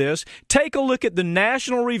all of this, take a look at the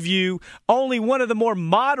National Review, only one of the more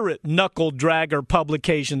moderate knuckle-dragger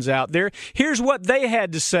publications out there. Here's what they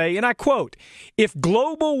had to say, and I quote, "If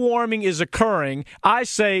global warming is occurring, I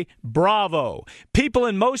say bravo. People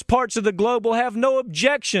in most parts of the globe will have no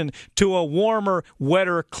objection to a warmer,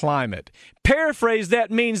 wetter climate." Paraphrase, that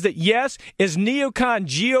means that, yes, as neocon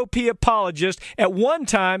GOP apologists, at one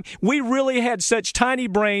time, we really had such tiny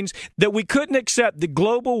brains that we couldn't accept that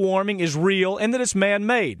global warming is real and that it's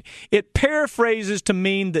man-made. It paraphrases to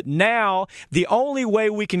mean that now the only way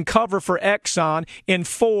we can cover for Exxon and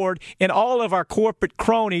Ford and all of our corporate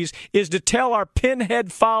cronies is to tell our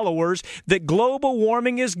pinhead followers that global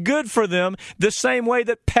warming is good for them the same way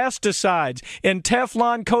that pesticides and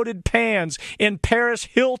Teflon-coated pans in Paris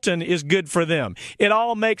Hilton is good for them. It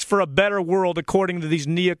all makes for a better world according to these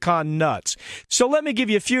neocon nuts. So let me give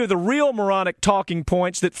you a few of the real moronic talking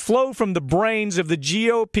points that flow from the brains of the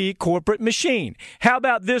GOP corporate machine. How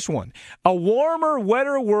about this one? A warmer,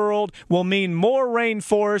 wetter world will mean more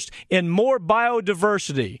rainforest and more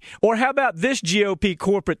biodiversity. Or how about this GOP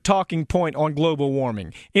corporate talking point on global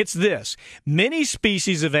warming? It's this: many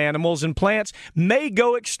species of animals and plants may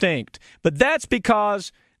go extinct, but that's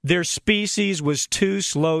because their species was too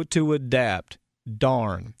slow to adapt.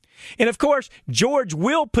 Darn. And of course, George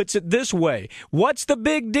Will puts it this way: what's the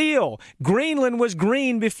big deal? Greenland was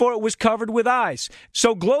green before it was covered with ice,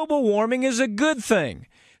 so global warming is a good thing.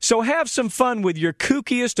 So have some fun with your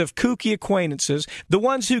kookiest of kooky acquaintances, the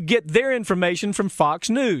ones who get their information from Fox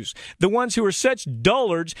News, the ones who are such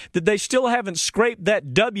dullards that they still haven't scraped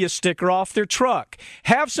that W sticker off their truck.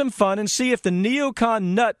 Have some fun and see if the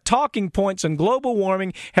neocon nut talking points on global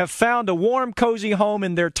warming have found a warm, cozy home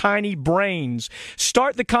in their tiny brains.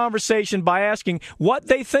 Start the conversation by asking what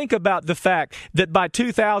they think about the fact that by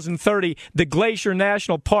 2030, the Glacier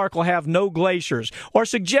National Park will have no glaciers, or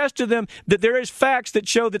suggest to them that there is facts that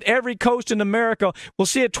show that every coast in America will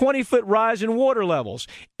see a 20-foot rise in water levels.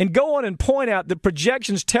 And go on and point out that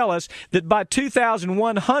projections tell us that by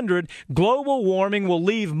 2100, global warming will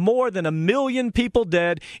leave more than 1 million people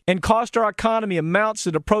dead and cost our economy amounts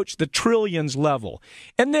that approach the trillions level.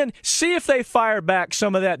 And then see if they fire back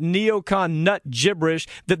some of that neocon nut gibberish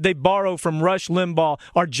that they borrow from Rush Limbaugh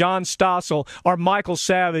or John Stossel or Michael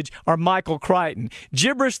Savage or Michael Crichton.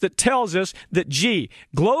 Gibberish that tells us that, gee,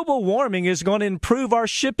 global warming is going to improve our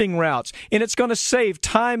shipping routes and it's going to save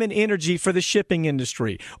time and energy for the shipping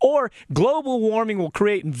industry. Or global warming will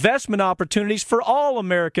create investment opportunities for all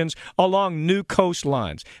Americans along new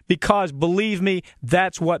coastlines. Because, believe me,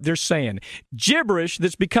 that's what they're saying. Gibberish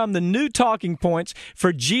that's become the new talking points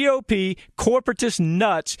for GOP corporatist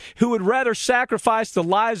nuts who would rather sacrifice the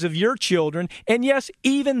lives of your children, and yes,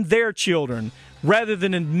 even their children, rather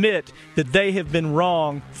than admit that they have been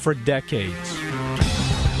wrong for decades.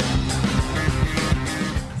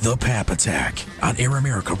 The Pap Attack on Air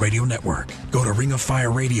America Radio Network. Go to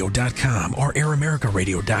ringoffireradio.com or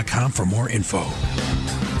airamericaradio.com for more info.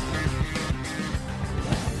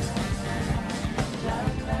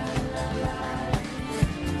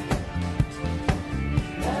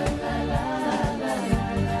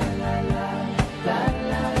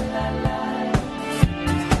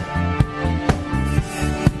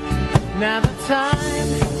 Now the time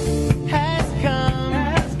has come.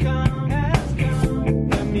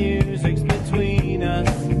 The music's between us.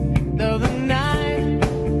 Though the night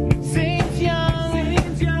seems young,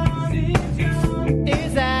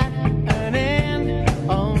 is at an end.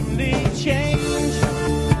 Only change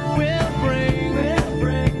will bring.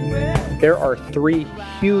 There are 3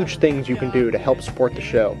 huge things you can do to help support the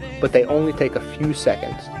show, but they only take a few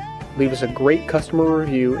seconds. Leave us a great customer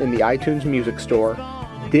review in the iTunes Music Store,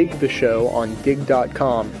 dig the show on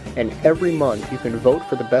dig.com, and every month you can vote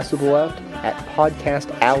for the Best of the Left at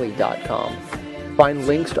podcastalley.com. Find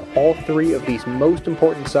links to all 3 of these most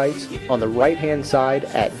important sites on the right-hand side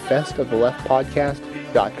at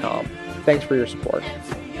bestoftheleft.podcast.com. Thanks for your support.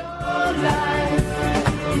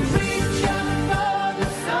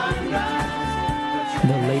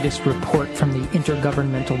 The latest report from the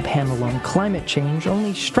Intergovernmental Panel on Climate Change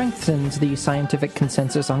only strengthens the scientific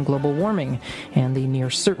consensus on global warming and the near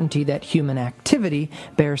certainty that human activity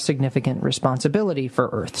bears significant responsibility for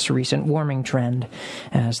Earth's recent warming trend.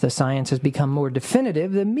 As the science has become more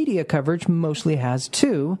definitive, the media coverage mostly has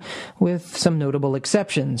too, with some notable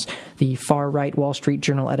exceptions. The far-right Wall Street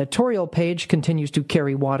Journal editorial page continues to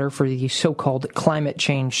carry water for the so-called climate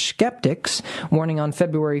change skeptics, warning on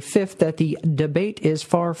February 5th that the debate is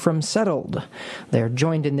far from settled. They're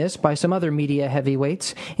joined in this by some other media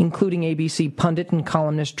heavyweights, including ABC pundit and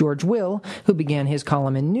columnist George Will, who began his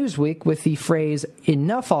column in Newsweek with the phrase,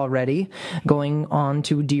 "enough already," going on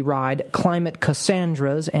to deride climate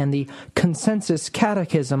Cassandras and the consensus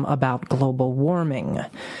catechism about global warming.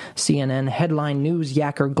 CNN headline news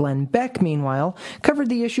yacker Glenn Beck, meanwhile, covered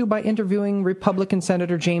the issue by interviewing Republican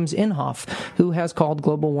Senator James Inhofe, who has called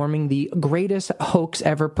global warming the greatest hoax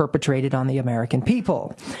ever perpetrated on the American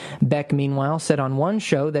people. Beck, meanwhile, said on one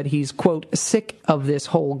show that he's, quote, sick of this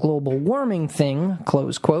whole global warming thing,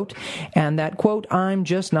 close quote, and that, quote, I'm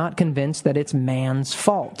just not convinced that it's man's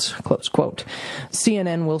fault, close quote.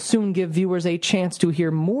 CNN will soon give viewers a chance to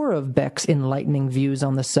hear more of Beck's enlightening views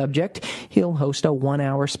on the subject. He'll host a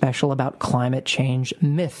 1-hour special about climate change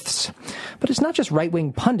myths. But it's not just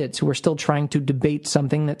right-wing pundits who are still trying to debate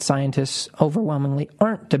something that scientists overwhelmingly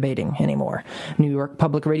aren't debating anymore. New York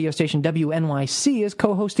public radio station WNYC is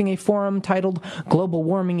co-hosting a forum titled Global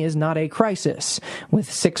Warming is Not a Crisis,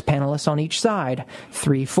 with 6 panelists on each side,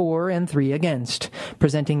 3 for and 3 against.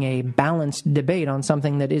 Presenting a balanced debate on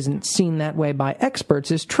something that isn't seen that way by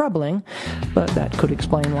experts is troubling, but that could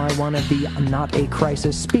explain why one of the Not a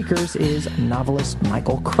Crisis speakers is novelist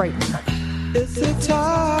Michael Crichton. It's the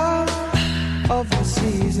time of the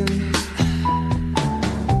season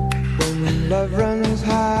when love runs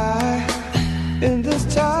high. In this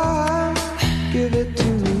time, give it to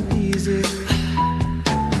me easy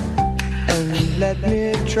and let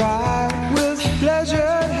me try with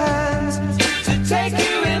pleasured hands to take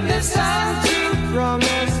you in this time to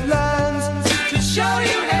promised lands, to show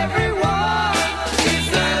you everyone it's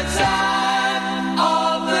the time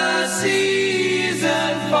of the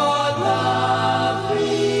season for loving.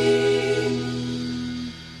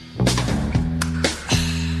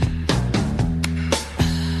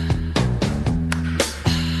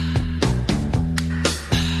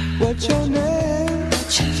 What's your name?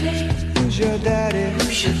 Who's your daddy?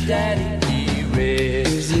 He rich.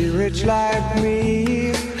 Is he rich like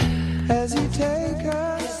me? Has he take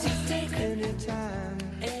us anytime?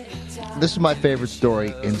 this is my favorite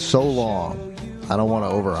story in so long. I don't want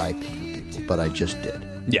to overhype, but I just did.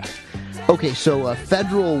 Yeah. Okay, so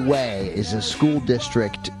Federal Way is a school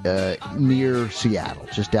district near Seattle,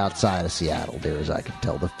 just outside of Seattle, there as I can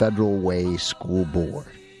tell. The Federal Way School Board.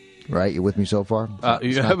 Right? You with me so far?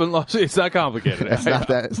 You haven't lost it. It's not complicated.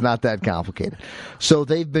 It's not that complicated. So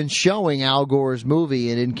they've been showing Al Gore's movie,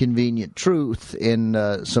 An Inconvenient Truth, in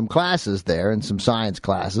some classes there, in some science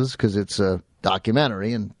classes, because it's a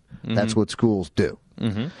documentary, and that's what schools do.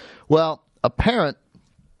 Mm-hmm. Well, a parent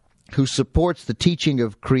who supports the teaching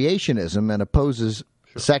of creationism and opposes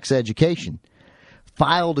sex education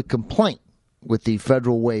filed a complaint with the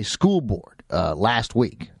Federal Way School Board last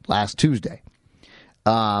Tuesday.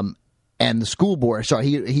 And the school board,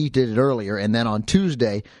 he did it earlier, and then on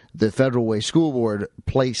Tuesday, the Federal Way School Board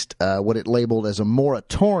placed what it labeled as a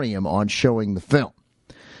moratorium on showing the film.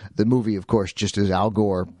 The movie, of course, just is Al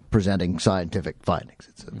Gore presenting scientific findings.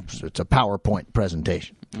 It's a PowerPoint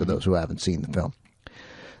presentation for those who haven't seen the film.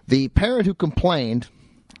 The parent who complained,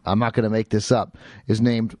 I'm not going to make this up, is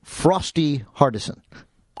named Frosty Hardison.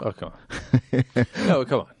 Oh, come on. No,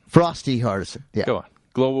 come on. Frosty Hardison. Yeah. Come on.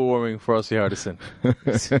 Global warming, Frosty Hardison.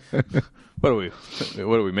 What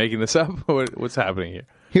are we making this up? What's happening here?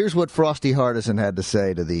 Here's what Frosty Hardison had to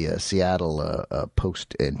say to the Seattle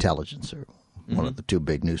Post-Intelligencer, one of the two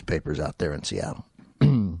big newspapers out there in Seattle.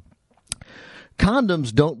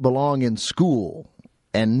 Condoms don't belong in school,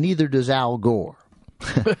 and neither does Al Gore.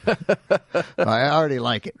 I already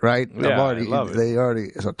like it, right? Yeah, I love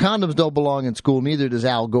it. So condoms don't belong in school, neither does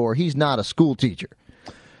Al Gore. He's not a school teacher,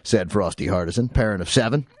 said Frosty Hardison, parent of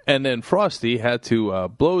 7. And then Frosty had to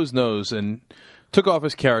blow his nose and took off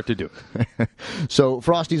his carrot to do it. So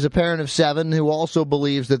Frosty's a parent of 7 who also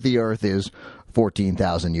believes that the Earth is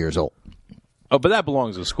 14,000 years old. Oh, but that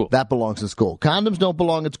belongs in school. That belongs in school. Condoms don't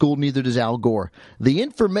belong at school, neither does Al Gore. The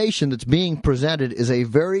information that's being presented is a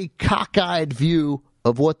very cockeyed view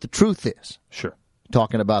of what the truth is. Sure.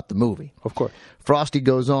 Talking about the movie. Of course. Frosty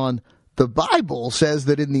goes on, the Bible says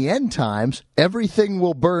that in the end times, everything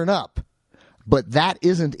will burn up, but that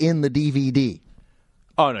isn't in the DVD.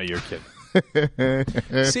 Oh, no, you're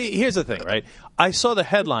kidding. See, here's the thing, right? I saw the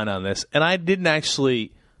headline on this, and I didn't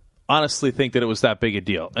actually honestly think that it was that big a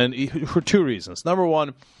deal, and for 2 reasons. Number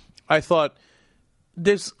one, I thought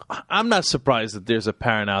I'm not surprised that there's a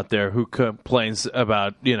parent out there who complains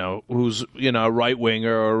about, who's, a right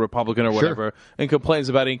winger or a Republican or whatever, and complains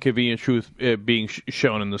about inconvenient truth being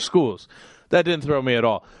shown in the schools. That didn't throw me at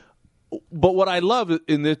all. But what I love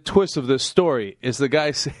in the twist of this story is the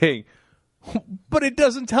guy saying, but it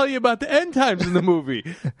doesn't tell you about the end times in the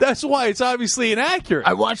movie. That's why it's obviously inaccurate.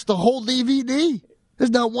 I watched the whole DVD. There's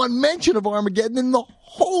not one mention of Armageddon in the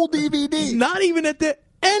whole DVD. Not even at the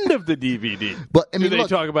end of the DVD. But I mean, they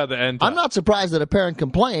talk about the end times. I'm not surprised that a parent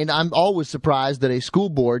complained. I'm always surprised that a school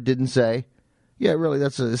board didn't say, yeah, really,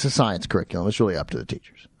 it's a science curriculum. It's really up to the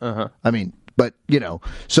teachers. Uh-huh. I mean, but,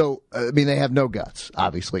 they have no guts,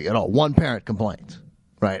 obviously, at all. One parent complains.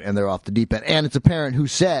 Right, and they're off the deep end. And it's a parent who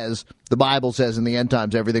says, the Bible says in the end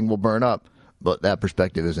times everything will burn up, but that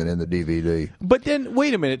perspective isn't in the DVD. But then,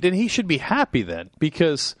 wait a minute, then he should be happy then,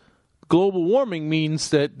 because global warming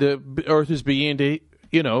means that the Earth is beginning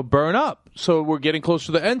to, burn up. So we're getting closer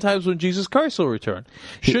to the end times when Jesus Christ will return.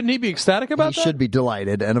 Shouldn't he be ecstatic about that? He should be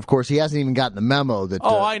delighted, and of course he hasn't even gotten the memo that...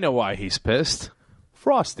 I know why he's pissed.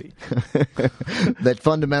 Frosty. That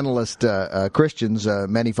fundamentalist Christians,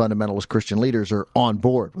 many fundamentalist Christian leaders are on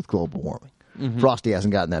board with global warming. Mm-hmm. Frosty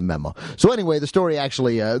hasn't gotten that memo. So anyway, the story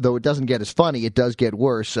actually, though it doesn't get as funny, it does get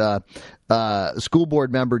worse. School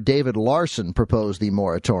board member David Larson proposed the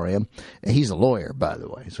moratorium. He's a lawyer, by the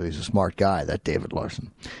way, so he's a smart guy, that David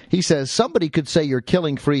Larson. He says, somebody could say you're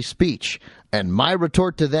killing free speech, and my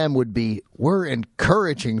retort to them would be, we're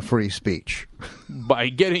encouraging free speech. By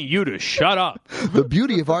getting you to shut up. The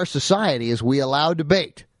beauty of our society is we allow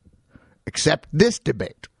debate, except this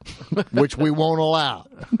debate, which we won't allow.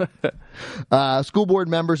 School board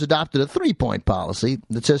members adopted a 3-point policy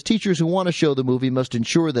that says teachers who want to show the movie must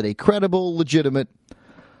ensure that a credible, legitimate,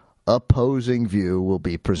 opposing view will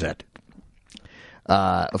be presented.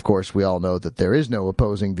 Of course, we all know that there is no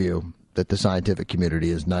opposing view, that the scientific community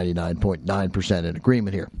is 99.9% in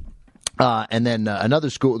agreement here. And then the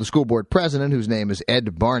school board president, whose name is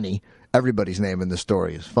Ed Barney. Everybody's name in this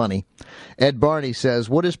story is funny. Ed Barney says,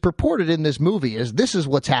 what is purported in this movie is this is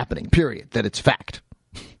what's happening, period, that it's fact.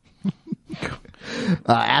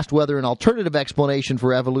 Asked whether an alternative explanation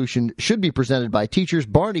for evolution should be presented by teachers,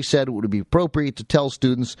 Barney said it would be appropriate to tell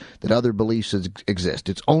students that other beliefs exist.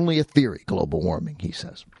 It's only a theory, global warming, he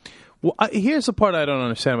says. Well, here's the part I don't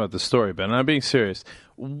understand about the story, Ben, and I'm being serious.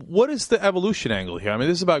 What is the evolution angle here? I mean,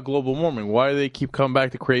 this is about global warming. Why do they keep coming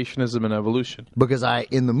back to creationism and evolution? Because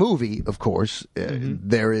in the movie, of course,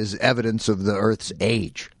 there is evidence of the Earth's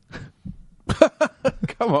age.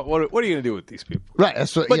 Come on, what are you going to do with these people? Right.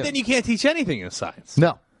 But then you can't teach anything in science.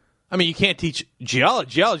 No. I mean, you can't teach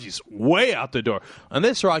geology. Geology's way out the door. And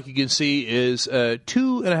this rock you can see is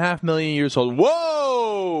 2.5 million years old.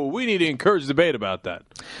 Whoa! We need to encourage debate about that.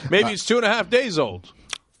 Maybe it's 2.5 days old.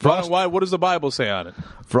 Why? What does the Bible say on it?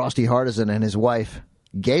 Frosty Hardison and his wife,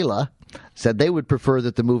 Gayla, said they would prefer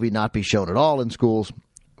that the movie not be shown at all in schools.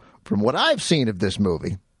 From what I've seen of this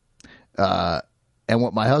movie, and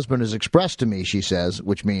what my husband has expressed to me, she says,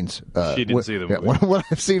 which means she didn't see the movie. What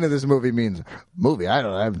I've seen of this movie means movie.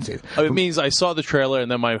 I haven't seen it. It means I saw the trailer and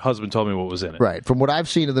then my husband told me what was in it. Right. From what I've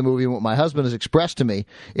seen of the movie and what my husband has expressed to me,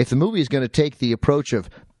 if the movie is going to take the approach of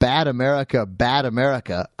bad America,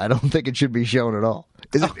 I don't think it should be shown at all.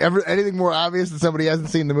 Is it ever anything more obvious than somebody hasn't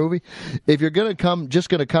seen the movie? If you're going to come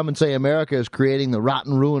and say America is creating the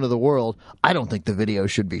rotten ruin of the world, I don't think the video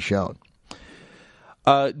should be shown.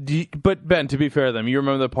 But Ben, to be fair to them, you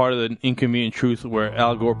remember the part of the Inconvenient Truth where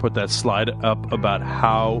Al Gore put that slide up about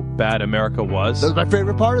how bad America was? That was my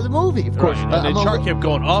favorite part of the movie, of course. Right. And the chart kept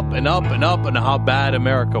going up and up and up and how bad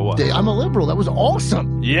America was. I'm a liberal. That was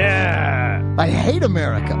awesome. Yeah. I hate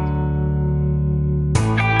America.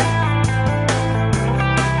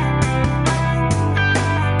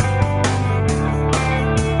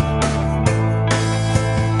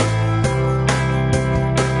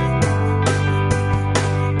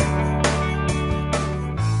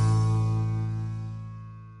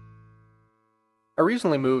 I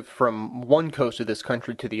recently moved from one coast of this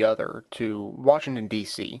country to the other, to Washington,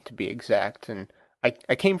 D.C., to be exact, and I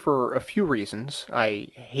came for a few reasons. I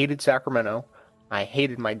hated Sacramento, I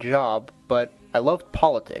hated my job, but I loved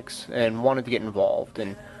politics and wanted to get involved,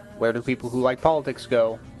 and where do people who like politics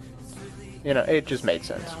go? You know, it just made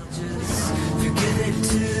sense.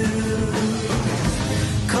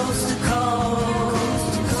 Coast to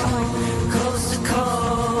coast, coast to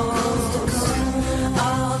coast,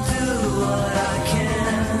 I'll do what I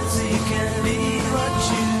can so you can be what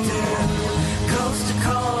you do. Coast to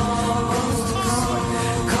coast,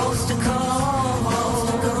 coast to coast,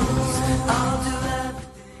 I'll do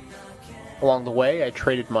everything I can. Along the way, I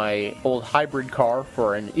traded my old hybrid car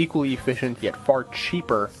for an equally efficient yet far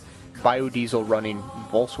cheaper biodiesel-running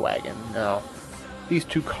Volkswagen. Now, these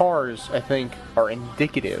two cars, I think, are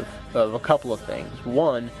indicative of a couple of things.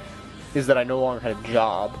 One is that I no longer had a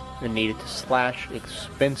job and needed to slash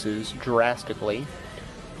expenses drastically.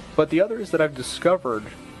 But the other is that I've discovered,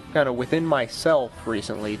 kind of within myself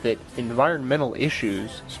recently, that environmental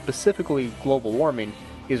issues, specifically global warming,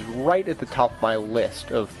 is right at the top of my list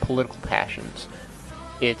of political passions.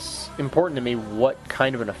 It's important to me what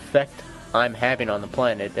kind of an effect I'm having on the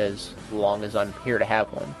planet as long as I'm here to have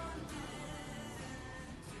one.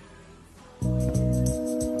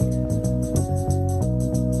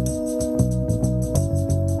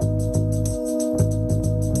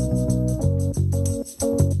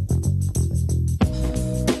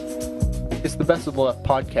 It's the Best of the Left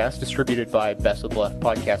podcast, distributed by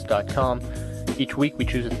bestoftheleftpodcast.com. Each week we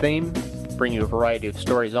choose a theme, bring you a variety of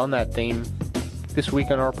stories on that theme. This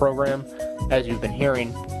week on our program, as you've been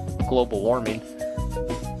hearing, global warming.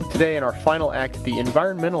 Today in our final act, the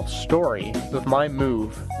environmental story of my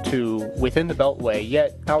move to within the Beltway,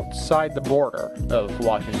 yet outside the border of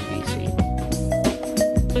Washington, D.C.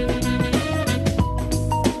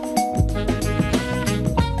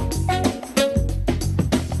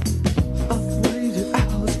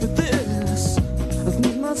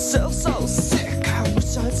 Myself so sick, I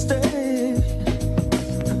wish I'd stay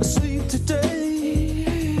asleep today.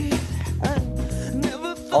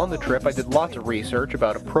 On the trip, I did lots of research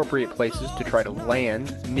about appropriate places to try to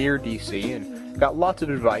land near D.C. and got lots of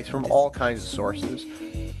advice from all kinds of sources.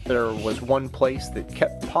 There was one place that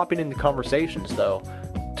kept popping into conversations, though,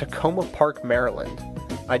 Tacoma Park, Maryland.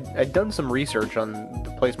 I'd done some research on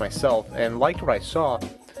the place myself and liked what I saw,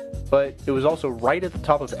 but it was also right at the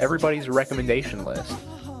top of everybody's recommendation list.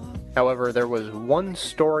 However, there was one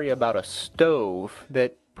story about a stove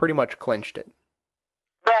that pretty much clinched it.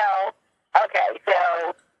 Well, okay,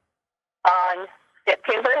 so on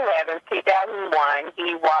September 11th, 2001,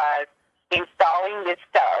 he was installing this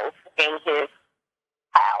stove in his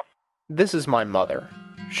house. This is my mother.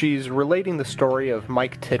 She's relating the story of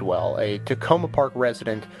Mike Tidwell, a Tacoma Park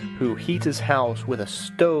resident who heats his house with a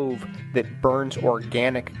stove that burns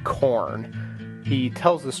organic corn. He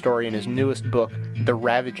tells the story in his newest book, The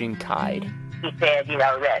Ravaging Tide. He said,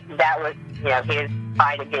 that was, his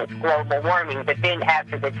fight against global warming. But then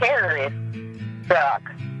after the terrorists struck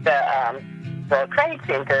the World Trade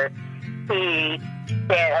Center, he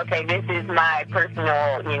said, okay, this is my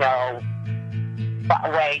personal,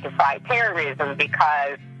 way to fight terrorism,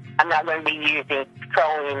 because I'm not going to be using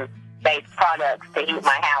petroleum-based products to heat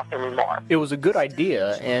my house anymore. It was a good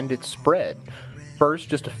idea, and it spread. First,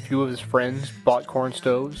 just a few of his friends bought corn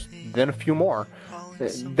stoves, then a few more.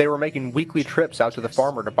 They were making weekly trips out to the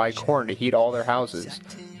farmer to buy corn to heat all their houses.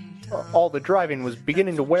 All the driving was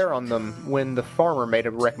beginning to wear on them when the farmer made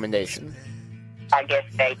a recommendation. I guess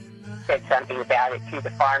they said something about it to the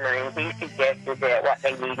farmer, and he suggested that what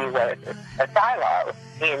they needed was a silo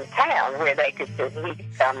in town where he could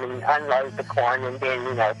come and unload the corn, and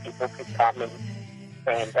then, people could come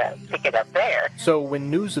and pick it up there. So when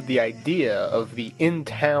news of the idea of the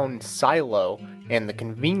in-town silo and the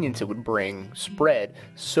convenience it would bring spread,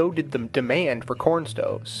 so did the demand for corn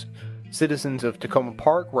stoves. Citizens of Tacoma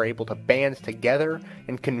Park were able to band together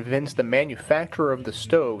and convince the manufacturer of the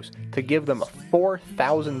stoves to give them a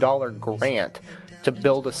 $4,000 grant to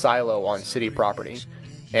build a silo on city property.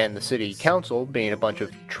 And the city council, being a bunch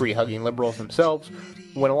of tree-hugging liberals themselves,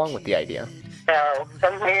 went along with the idea. So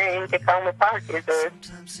somewhere in Tacoma Park is a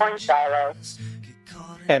corn silo.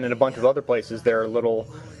 And in a bunch of other places, there are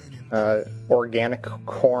little organic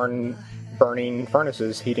corn burning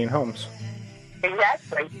furnaces heating homes.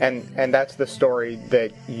 Exactly. And that's the story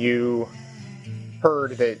that you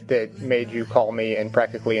heard that made you call me and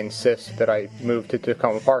practically insist that I move to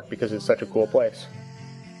Tacoma Park because it's such a cool place.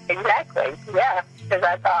 Exactly, yeah, because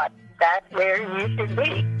I thought that's where you should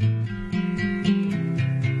be.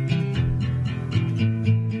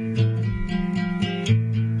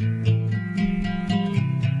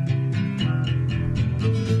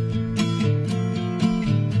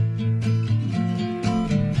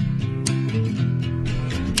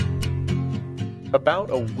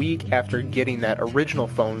 About a week after getting that original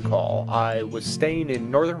phone call, I was staying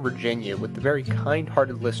in Northern Virginia with the very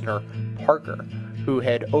kind-hearted listener, Parker, who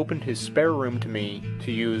had opened his spare room to me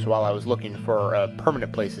to use while I was looking for a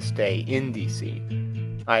permanent place to stay in D.C.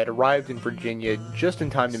 I had arrived in Virginia just in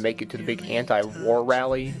time to make it to the big anti-war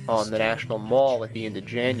rally on the National Mall at the end of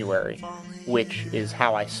January, which is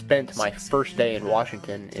how I spent my first day in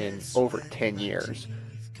Washington in over 10 years.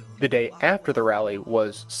 The day after the rally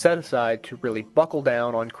was set aside to really buckle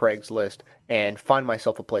down on Craigslist and find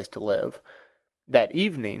myself a place to live. That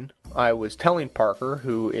evening, I was telling Parker,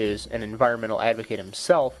 who is an environmental advocate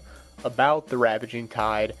himself, about the ravaging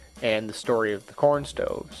tide and the story of the corn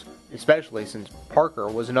stoves, especially since Parker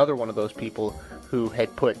was another one of those people who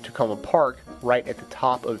had put Tacoma Park right at the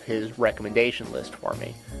top of his recommendation list for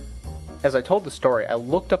me. As I told the story, I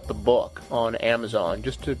looked up the book on Amazon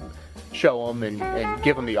just to show him and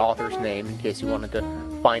give him the author's name in case he wanted to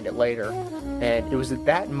find it later. And it was at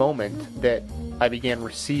that moment that I began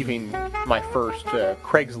receiving my first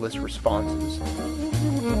Craigslist responses.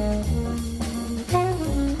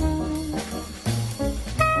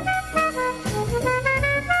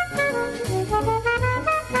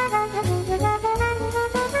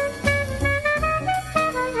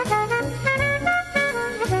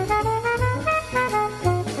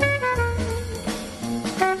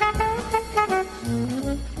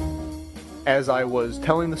 As I was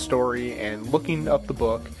telling the story and looking up the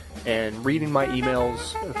book and reading my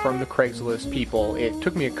emails from the Craigslist people, it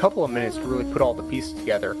took me a couple of minutes to really put all the pieces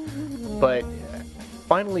together. But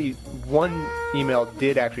finally, one email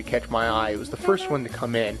did actually catch my eye. It was the first one to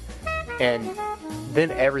come in, and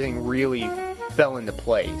then everything really fell into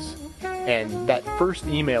place. And that first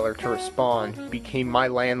emailer to respond became my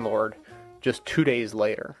landlord just 2 days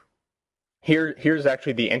later. Here's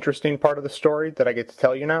actually the interesting part of the story that I get to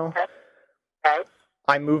tell you now.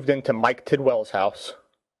 I moved into Mike Tidwell's house.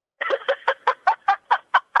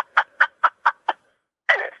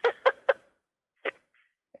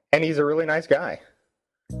 And he's a really nice guy.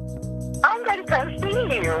 I'm going to come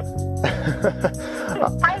see you.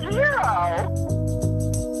 My hero.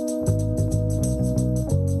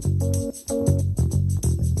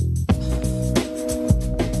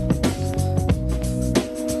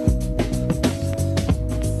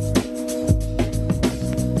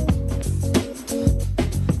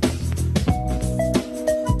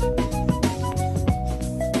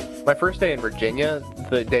 My first day in Virginia,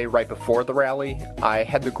 the day right before the rally, I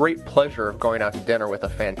had the great pleasure of going out to dinner with a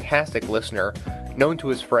fantastic listener known to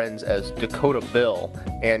his friends as Dakota Bill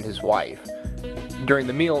and his wife. During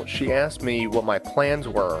the meal, she asked me what my plans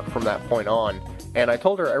were from that point on, and I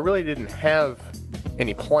told her I really didn't have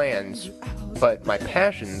any plans, but my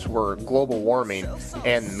passions were global warming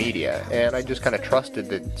and the media, and I just kind of trusted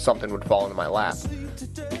that something would fall into my lap.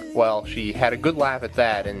 well, she had a good laugh at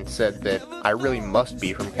that and said that I really must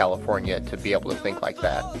be from California to be able to think like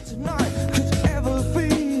that.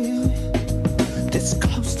 This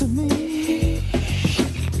close to me.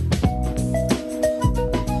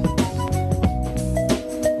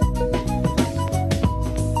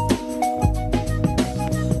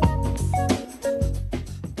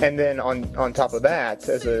 And then on top of that,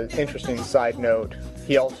 as an interesting side note,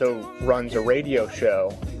 he also runs a radio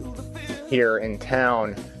show here in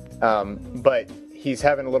town, but he's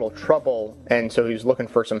having a little trouble, and so he's looking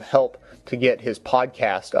for some help to get his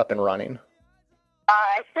podcast up and running.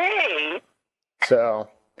 I see. So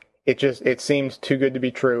it seems too good to be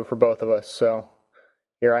true for both of us, so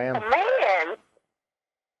here I am. Man,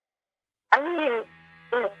 I mean,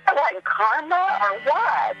 is that like karma or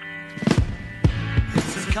what?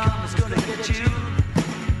 This karma's gonna get you.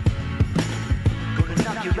 Gonna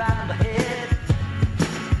knock you right on the head.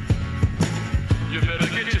 You better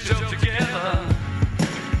get yourself together.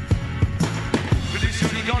 Pretty soon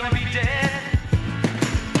you're gonna be dead.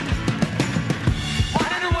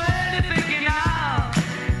 What in the world you thinking of?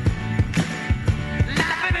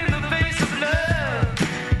 Laughing in the face of love.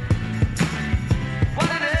 What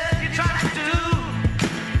on earth you trying to do?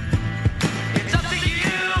 It's up to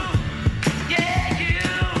you. Yeah, you.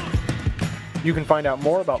 You can find out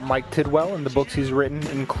more about Mike Tidwell and the books he's written,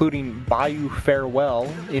 including Bayou Farewell,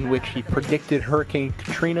 in which he predicted Hurricane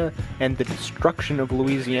Katrina and the destruction of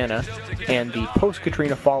Louisiana, and the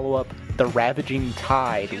post-Katrina follow-up, The Ravaging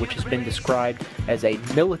Tide, which has been described as a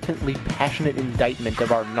militantly passionate indictment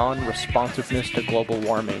of our non-responsiveness to global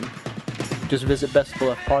warming. Just visit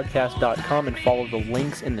bestoftheLeftPodcast.com and follow the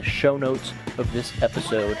links in the show notes of this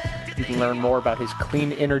episode. You can learn more about his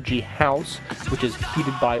clean energy house, which is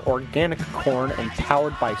heated by organic corn and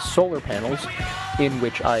powered by solar panels, in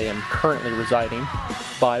which I am currently residing,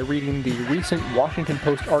 by reading the recent Washington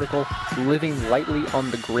Post article, Living Lightly on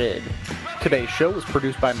the Grid. Today's show was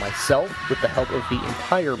produced by myself with the help of the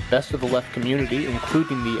entire Best of the Left community,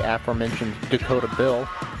 including the aforementioned Dakota Bill,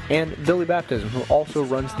 and Billy Baptism, who also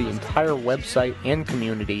runs the entire website and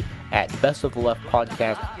community at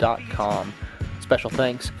bestoftheleftpodcast.com. Special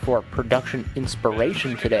thanks for production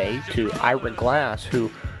inspiration today to Ira Glass,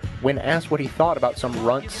 who, when asked what he thought about some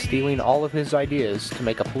runt stealing all of his ideas to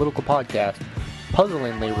make a political podcast,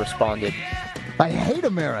 puzzlingly responded, I hate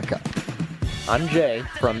America. I'm Jay,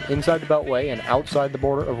 from inside the Beltway and outside the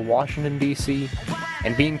border of Washington, D.C.,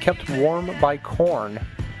 and being kept warm by corn.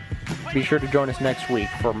 Be sure to join us next week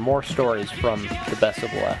for more stories from the Best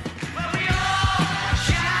of the Left.